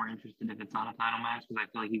 I'm more interested if it's on a title match, because I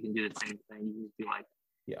feel like you can do the same thing. You just be like,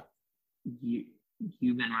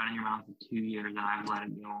 you've been running your mouth for 2 years, and I've let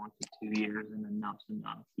it go on for 2 years, and enough's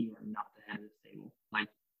enough. You are not the head of the table. Like,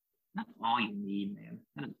 that's all you need, man.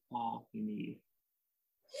 That is all you need.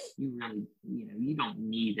 You really, you don't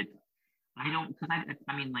need it. I don't, because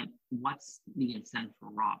I mean, like, what's the incentive for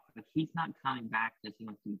Rock? Like, he's not coming back because he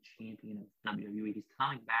wants to be champion of WWE. He's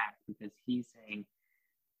coming back because he's saying,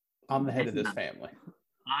 I'm the head of this family.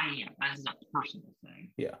 I am. This is a personal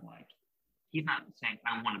thing. Yeah. Like, he's not saying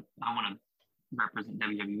I want to represent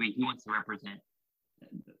WWE. He wants to represent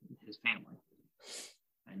his family,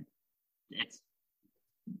 and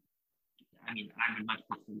I mean, I would much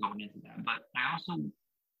prefer going into that, but I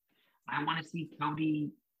want to see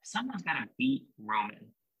Cody. Someone's got to beat Roman,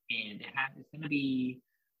 and it's going to be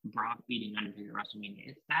Brock beating Undertaker at WrestleMania.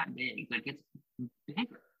 It's that big. Like, it's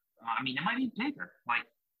bigger. I mean, it might be bigger. Like,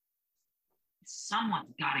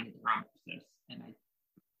 someone's got to get the rub for this, and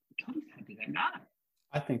Cody's got to be that guy.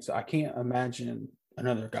 I think so. I can't imagine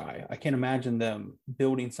another guy. I can't imagine them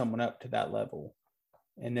building someone up to that level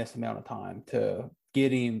in this amount of time to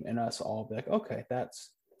get him and us all be like, okay, that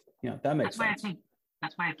makes sense.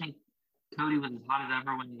 That's why I think Cody was as hot as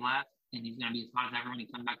ever when he left, and he's going to be as hot as ever when he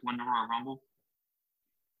comes back to win the Royal Rumble.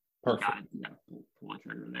 Perfect. You got to pull the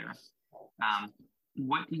trigger there.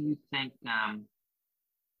 What do you think?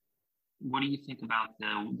 What do you think about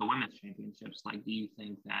the women's championships? Like, do you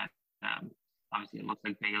think that obviously it looks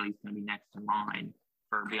like Bayley's going to be next in line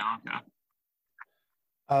for Bianca?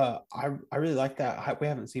 I really like that. We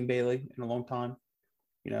haven't seen Bayley in a long time.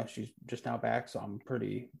 She's just now back, so I'm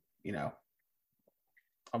pretty.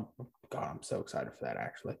 I'm so excited for that.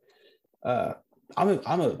 Actually, I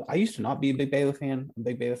used to not be a big Bayley fan. I'm a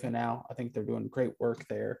big Bayley fan now. I think they're doing great work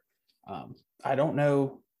there. I don't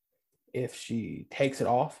know if she takes it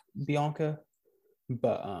off Bianca,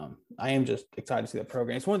 but I am just excited to see that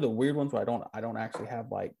program. It's one of the weird ones where I don't actually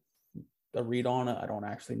have like a read on it. I don't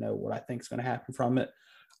actually know what I think is going to happen from it.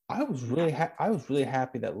 I was really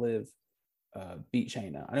happy that Liv beat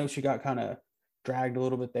Shayna. I know she got kind of dragged a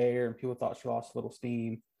little bit there, and people thought she lost a little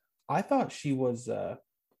steam. I thought it was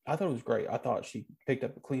great. I thought she picked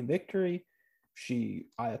up a clean victory.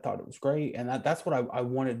 I thought it was great, and that's what I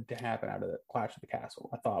wanted to happen out of the Clash of the Castle.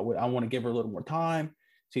 I thought I want to give her a little more time,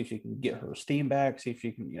 see if she can get her steam back, see if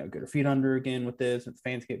she can get her feet under again with this, and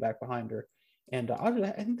fans get back behind her. And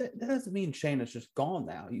that doesn't mean Shayna's just gone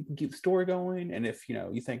now. You can keep the story going, and if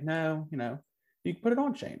you think no, you can put it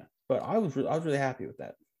on Shayna. But I was really happy with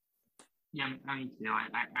that. Yeah, I mean too. I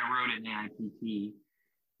wrote in AIPT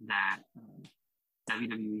that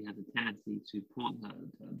WWE has a tendency to pull the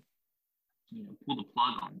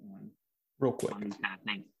plug on real quick on these kind of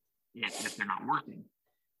things if they're not working.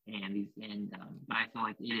 But I feel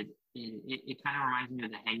like it kind of reminds me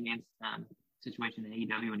of the Hangman's situation in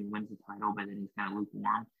AEW when he wins the title, but then he's kind of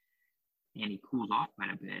lukewarm and he cools off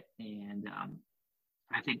quite a bit. And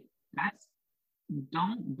I think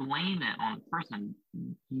don't blame it on the person.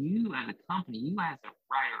 You as a company, you as a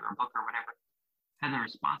writer or booker or whatever, have the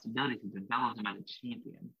responsibility to develop him as a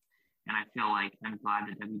champion. And I feel like I'm glad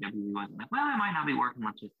that WWE wasn't like, well, it might not be working.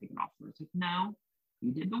 Let's just take it off for us. Like, no,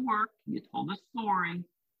 you did the work. You told the story.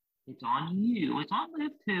 It's on you. It's on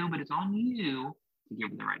Liv too, but it's on you to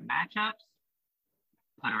give her the right matchups,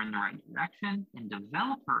 put her in the right direction, and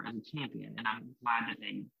develop her as a champion. And I'm glad that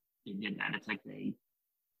they did that. It's like they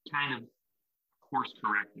kind of course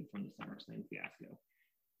corrected from the SummerSlam fiasco.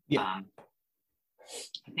 Yeah.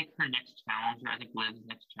 I think her next challenger, Liv's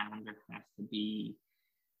next challenger has to be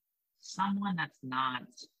someone that's not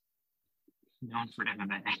known for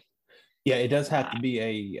MMA. Yeah, it does have to be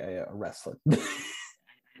a wrestler.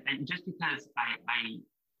 And just because I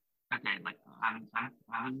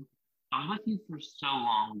was with you for so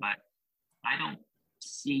long, but I don't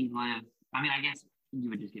see Liv. I mean, I guess you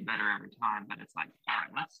would just get better every time, but it's like, all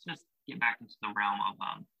right, let's just get back into the realm of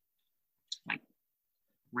like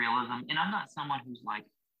realism. And I'm not someone who's like,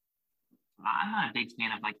 I'm not a big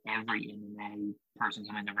fan of like every MMA person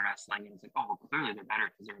coming to wrestling and it's like, oh, well, clearly they're better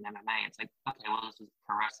because they're in MMA. It's like, okay, well, this is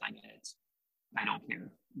pro wrestling and I don't care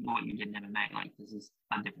what you did in MMA. Like, this is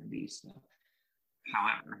a different beast. So,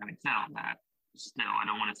 however, having said all that, still, I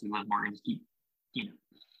don't want to see Liv Morgan just keep,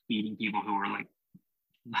 beating people who are like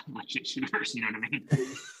not legit shooters. You know what I mean?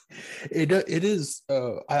 It is.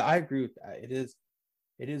 I agree with that. It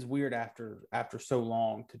is weird after so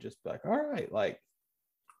long to just be like, all right, like,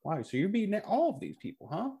 wow, so you're beating all of these people,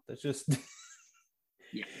 huh? That's just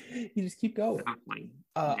yeah. You just keep going. Hopefully,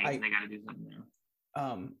 they got to do something there.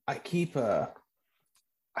 I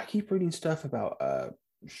keep reading stuff about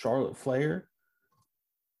Charlotte Flair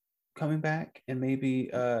coming back and maybe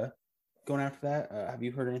going after that? Have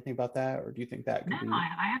you heard anything about that, or do you think that No, could be?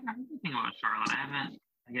 I haven't heard anything about Charlotte. I haven't.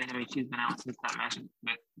 I guess she's been out since that match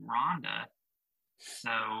with Ronda.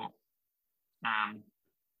 So,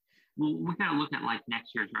 well, we gotta look at like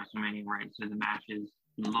next year's WrestleMania, right? So the matches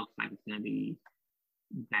looks like it's gonna be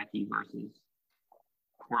Becky versus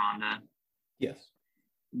Ronda. Yes.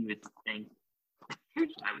 You would think.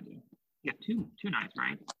 Here's what I would do. You have two nights,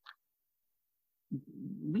 right?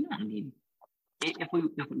 We don't need if we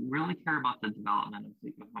really care about the development of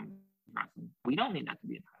women's wrestling, we don't need that to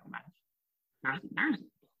be a title match. There's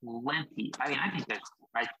plenty. I mean, I think there's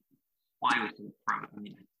why was the pro. I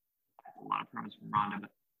mean, a lot of promos from Ronda,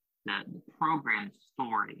 but the program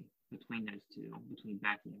story between those two, between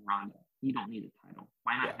Becky and Ronda, you don't need a title.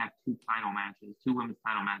 Why not have two title matches, two women's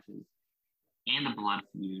title matches, and the blood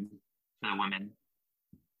feud for the women,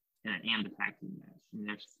 and the tag team match? I mean,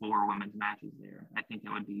 there's 4 women's matches there. I think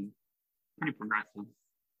that would be pretty progressive,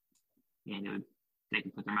 and they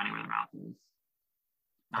could put their money where their mouth is.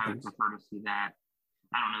 I would prefer to see that.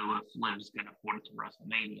 I don't know if Liv's going to afford it to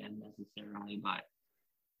WrestleMania necessarily, but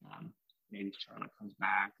maybe Charlotte comes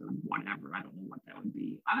back or whatever. I don't know what that would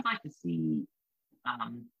be. I would like to see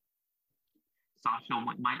Sasha.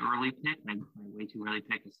 My early pick, my way too early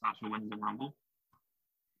pick, is Sasha wins the Rumble.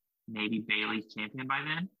 Maybe Bayley's champion by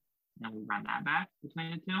then, and we run that back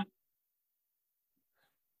between the two.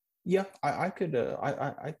 Yeah, I could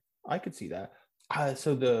I could see that.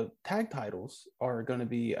 So the tag titles are going to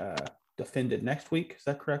be defended next week. Is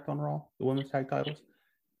that correct on Raw? The women's tag titles.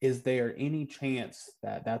 Is there any chance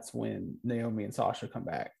that that's when Naomi and Sasha come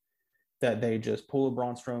back? That they just pull a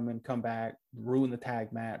Braun Strowman, come back, ruin the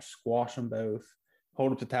tag match, squash them both,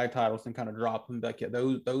 hold up the tag titles, and kind of drop them back. Yeah,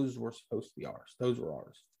 those were supposed to be ours. Those were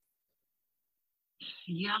ours.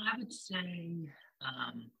 Yeah, I would say.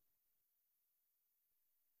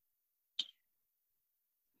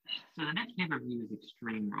 So the next pay-per-view is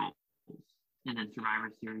Extreme Rules, and then Survivor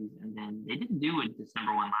Series, and then they didn't do it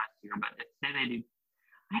December 1 last year, but say they do.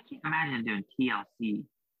 I can't imagine doing TLC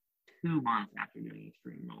 2 months after doing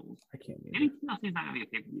Extreme Rules. I can't. Maybe TLC is not going to be a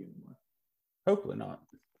pay-per-view anymore. Hopefully not.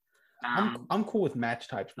 I'm cool with match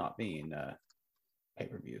types not being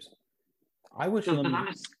pay-per-views. I wish. What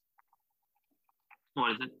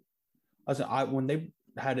is it? When they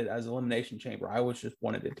had it as Elimination Chamber, I was just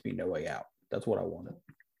wanted it to be No Way Out. That's what I wanted.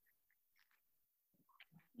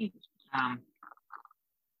 I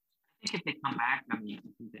think if they come back, I mean, I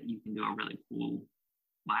think that you can do a really cool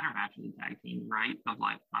ladder match with the tag team, right? Of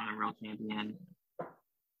like, I'm the real champion,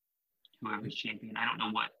 whoever's champion. I don't know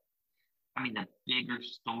what. I mean, the bigger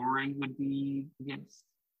story would be against,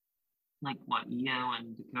 like, what, Io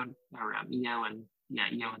and Dakota, or Io and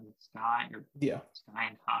Sky, or Sky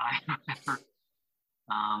and Kai, whatever.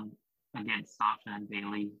 Against Sasha and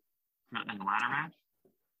Bayley in the ladder match.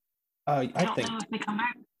 I don't know if they come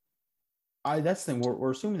back. That's the thing.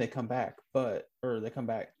 We're assuming they come back, or they come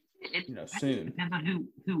back, soon. It depends on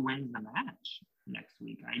who wins the match next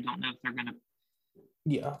week. I don't know if they're gonna.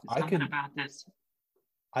 Yeah, I could about this.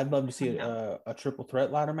 I'd love to see a triple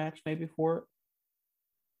threat ladder match maybe for it.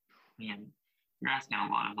 Man, you're asking a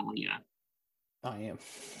lot of Aaliyah. I am.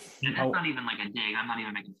 And that's not even like a dig. I'm not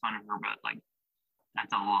even making fun of her, but like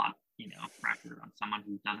that's a lot, pressure on someone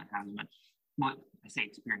who doesn't have as much. Well, I say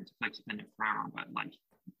experience, like it's been there forever, but like,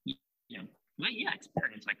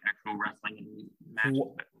 experience, like actual wrestling and matches.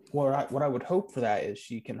 What I would hope for that is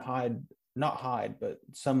she can not hide, but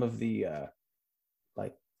some of the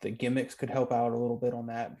like the gimmicks could help out a little bit on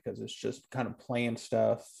that, because it's just kind of planned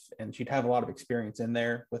stuff, and she'd have a lot of experience in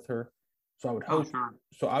there with her. So I would hope. Sure.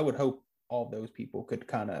 So I would hope all of those people could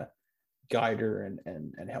kind of guide her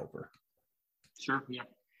and help her. Sure. Yeah,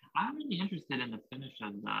 I'm really interested in the finish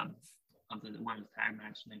of the women's tag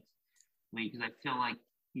match next week, because I feel like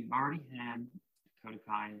you've already had Dakota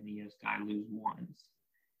Kai and Io Sky lose once,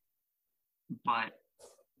 but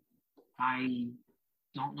I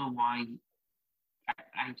don't know why.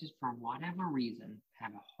 I just, for whatever reason,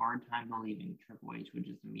 have a hard time believing Triple H would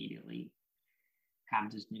just immediately have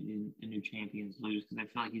this new champions lose, because I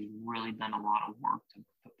feel like he's really done a lot of work to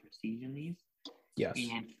put prestige in these. Yes.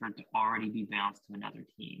 And for it to already be bounced to another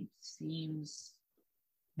team seems.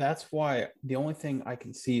 That's why the only thing I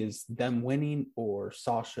can see is them winning, or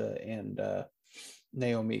Sasha and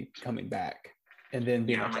Naomi coming back, and then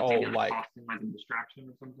being like a distraction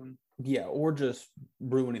or something. Yeah, or just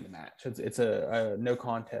ruining the match. It's a no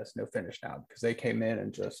contest, no finish now, because they came in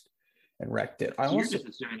and wrecked it. You're just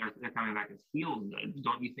assuming they're coming back as heels.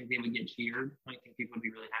 Don't you think they would get cheered? Don't you think people would be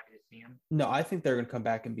really happy to see them? No, I think they're going to come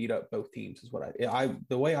back and beat up both teams. Is what I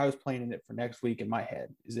the way I was planning it for next week in my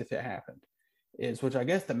head is if it happened, is, which I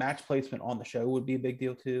guess the match placement on the show would be a big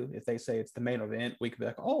deal too. If they say it's the main event, we could be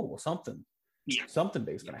like, oh, well, something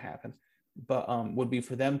big's going to happen. But would be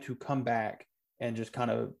for them to come back and just kind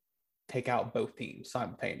of take out both teams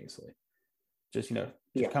simultaneously. Just,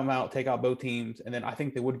 come out, take out both teams. And then I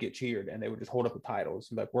think they would get cheered and they would just hold up the titles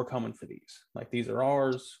and be like, we're coming for these. Like, these are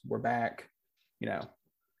ours. We're back. These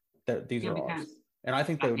are ours. And I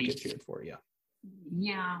think they would get cheered for it.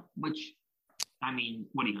 Yeah. Which, I mean,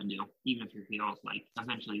 what are you going to do? Even if you're heels, like,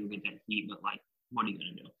 eventually you'll get that heat, but, like, what are you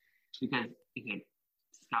going to do? Because, okay,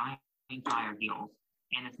 Sky and Kai are heels,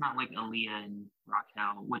 and it's not like Aaliyah and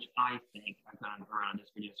Raquel, which I think, I put on her on this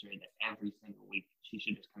video yesterday, that every single week she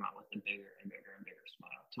should just come out with a bigger and bigger and bigger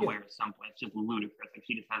smile to where at some point it's just ludicrous. Like,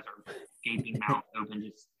 she just has her gaping mouth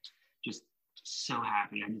open, just so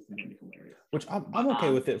happy. I just think it'd be hilarious. Which I'm okay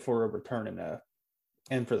with it for a return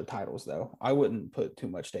and for the titles, though. I wouldn't put too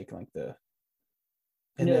much stake like the.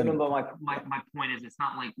 And no, but my point is, it's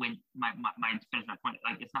not like when my finish my point.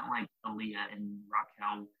 Like, it's not like Aaliyah and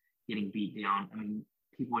Raquel getting beat down. I mean,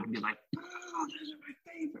 people would be like, "Oh, those are my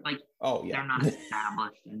favorite." Like, they're not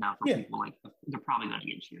established enough for people. Like, they're probably going to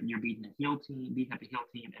get cheered. You're beating a heel team, beating up a heel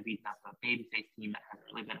team, and beating up a babyface team that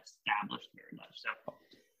hasn't really been established very much. So,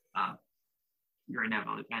 you're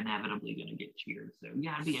inevitably going to get cheered. So,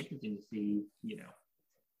 yeah, it'd be interesting to see,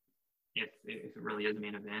 if it really is a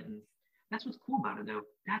main event. And that's what's cool about it, though.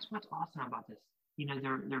 That's what's awesome about this.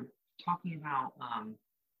 They're talking about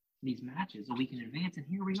these matches a week in advance, and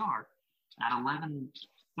here we are at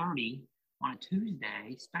 11:30 on a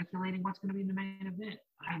Tuesday, speculating what's going to be the main event.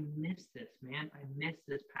 I miss this, man. I miss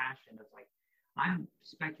this passion of, like, I'm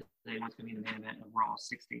speculating what's going to be the main event of Raw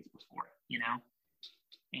 6 days before,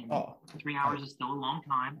 And 3 hours is still a long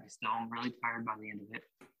time. I still am really tired by the end of it,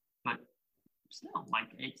 but still,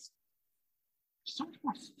 like, it's so much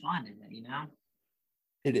more fun in it,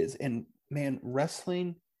 It is. And man,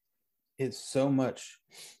 wrestling is so much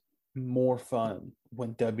more fun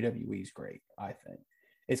when WWE is great, I think.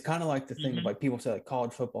 It's kind of like the thing of, like, people say, like,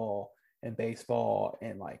 college football and baseball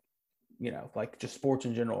and, like, like just sports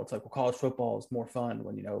in general. It's like, well, college football is more fun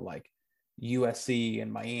when, like USC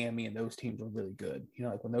and Miami and those teams are really good.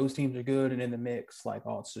 Like, when those teams are good and in the mix, like,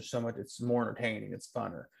 it's just so much, it's more entertaining, it's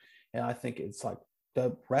funner. And I think it's like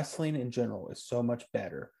the wrestling in general is so much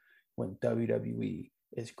better when WWE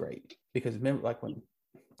is great, because remember, like, when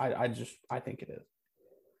I think it is.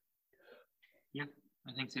 Yeah,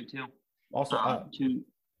 I think so too. Also, what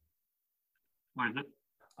is it?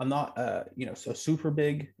 I'm not, so super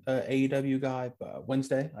big AEW guy, but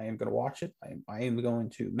Wednesday I am going to watch it. I am going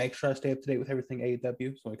to make sure I stay up to date with everything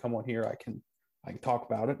AEW. So when we come on here, I can talk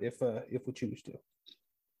about it if we choose to.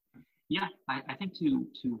 Yeah, I think to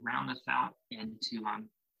round this out and to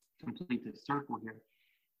complete the circle here,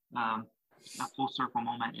 a full circle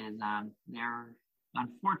moment is there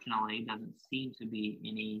unfortunately doesn't seem to be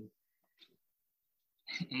any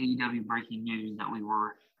AEW breaking news that we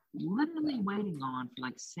were literally waiting on for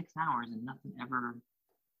like 6 hours and nothing ever.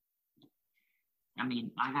 I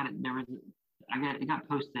mean, it got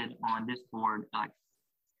posted on Discord at like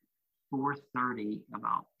 4:30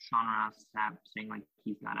 about Sean Ross Sapp saying, like,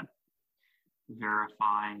 he's got to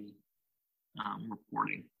verify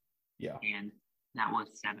reporting. Yeah. And that was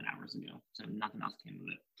 7 hours ago. So nothing else came of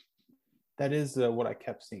it. That is what I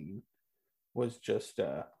kept seeing, was just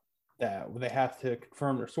that they have to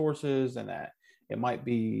confirm their sources, and that it might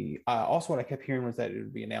be also what I kept hearing was that it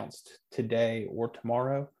would be announced today or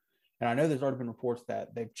tomorrow. And I know there's already been reports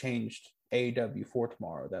that they've changed AEW for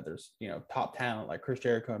tomorrow, that there's, top talent like Chris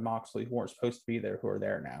Jericho and Moxley who weren't supposed to be there, who are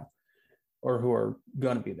there now, or who are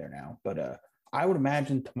going to be there now. But I would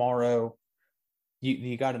imagine tomorrow,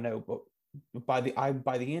 you got to know, but by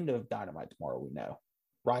the end of Dynamite tomorrow, we know,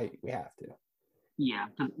 right? We have to. Yeah,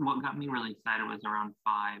 because what got me really excited was around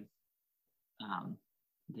 5.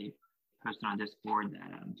 They posted on Discord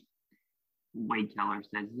that Wade Keller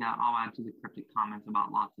says, "Yeah, I'll add to the cryptic comments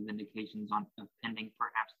about lots of indications of pending,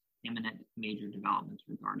 perhaps imminent major developments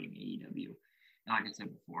regarding AEW." And like I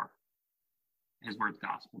said before, his word's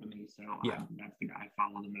gospel to me. So that's the guy I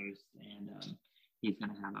follow the most, and he's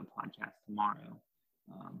going to have a podcast tomorrow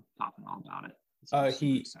talking all about it. So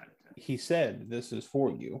he said this is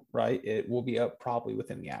for you, right? It will be up probably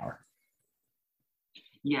within the hour.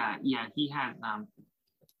 Yeah. He has.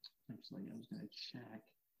 Actually, I was going to check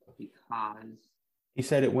because he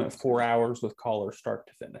said it went 4 hours with callers start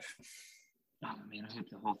to finish. Oh man, I hope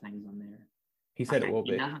the whole thing's on there. He said it will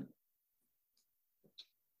be.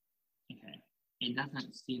 It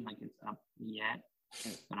doesn't seem like it's up yet,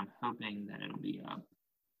 but I'm hoping that it'll be up.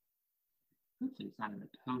 Hopefully, it's not in the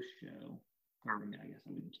post show. Or I guess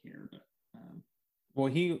I wouldn't care, but Well,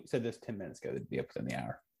 he said this 10 minutes ago. They'd be up within the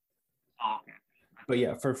hour. Oh, okay. But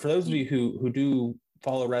yeah, for those of you who do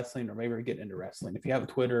follow wrestling or maybe get into wrestling, if you have a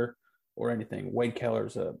Twitter or anything, Wade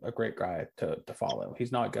Keller's a great guy to follow.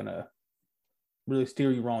 He's not going to really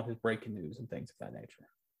steer you wrong with his breaking news and things of that nature.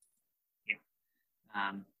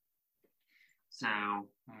 Yeah. So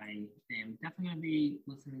I am definitely going to be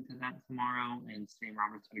listening to that tomorrow, and Sam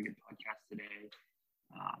Roberts had a good podcast today.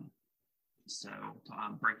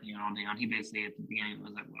 Breaking it all down, he basically at the beginning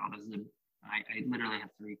was like, "Wow, this is I literally have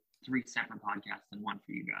three separate podcasts and one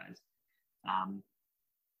for you guys,"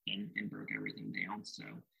 and broke everything down. So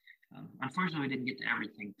unfortunately, we didn't get to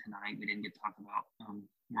everything tonight. We didn't get to talk about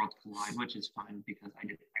Worlds Collide, which is fine because I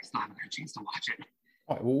still haven't had a chance to watch it.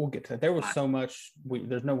 All right, well, we'll get to that. There was so much.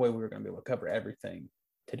 There's no way we were going to be able to cover everything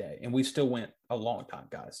today, and we still went a long time,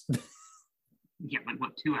 guys. Yeah, like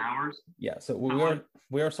what, 2 hours? Yeah, so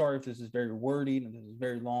we are sorry if this is very wordy and this is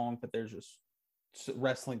very long, but there's just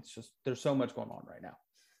wrestling. It's just there's so much going on right now.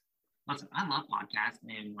 Listen, I love podcasts,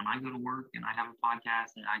 and when I go to work and I have a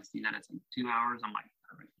podcast and I see that it's like 2 hours, I'm like,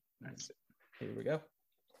 perfect. Here we go.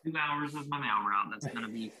 2 hours of my mail route that's going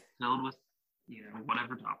to be filled with,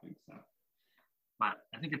 whatever topic. So, but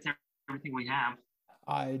I think it's everything we have.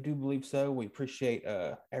 I do believe so. We appreciate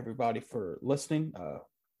everybody for listening.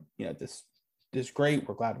 This is great.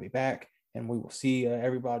 We're glad to be back, and we will see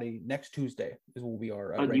everybody next Tuesday. This will be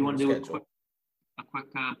our do you want to do schedule. a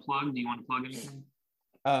quick plug? Do you want to plug anything?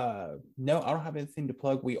 No, I don't have anything to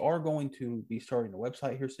plug. We are going to be starting a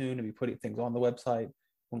website here soon and be putting things on the website.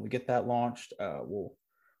 When we get that launched, we'll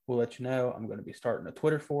let you know. I'm going to be starting a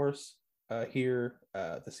Twitter for us here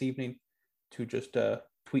this evening to just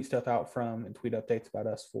tweet stuff out from and tweet updates about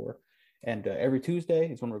us for. And every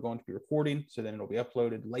Tuesday is when we're going to be recording. So then it'll be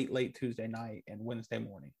uploaded late Tuesday night and Wednesday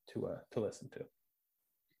morning to listen to.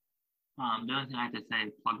 The other thing I have to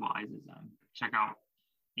say plug-wise is check out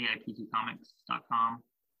AIPTcomics.com.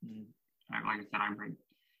 Like I said, I write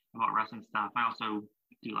about wrestling stuff. I also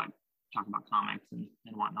do talk about comics and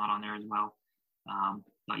whatnot on there as well.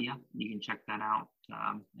 But yeah, you can check that out.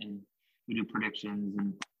 And we do predictions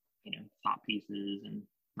and thought pieces and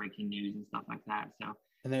breaking news and stuff like that. So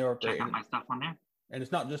and they are check great. out my stuff on there. And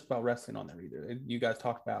it's not just about wrestling on there either. You guys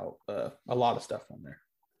talk about a lot of stuff on there.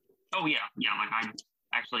 Oh yeah. Like I did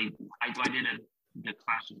the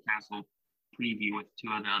Clash of the Castle preview with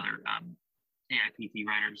two of the other AIPT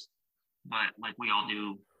writers, but like we all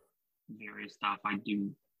do various stuff. I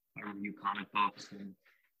review comic books and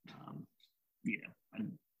I've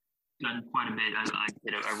done quite a bit.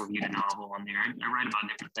 I reviewed a novel on there. I write about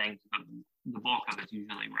different things, but the bulk of it's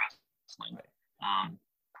usually wrestling.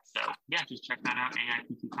 So yeah, just check that out,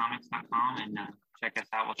 AIPTcomics.com, and check us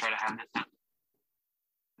out. We'll try to have this up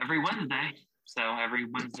every Wednesday. So every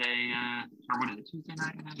Wednesday, or what is it, Tuesday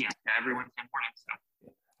night? Yeah, every Wednesday morning.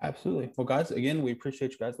 So absolutely. Well, guys, again, we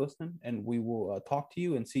appreciate you guys listening, and we will talk to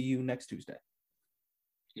you and see you next Tuesday.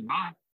 Goodbye.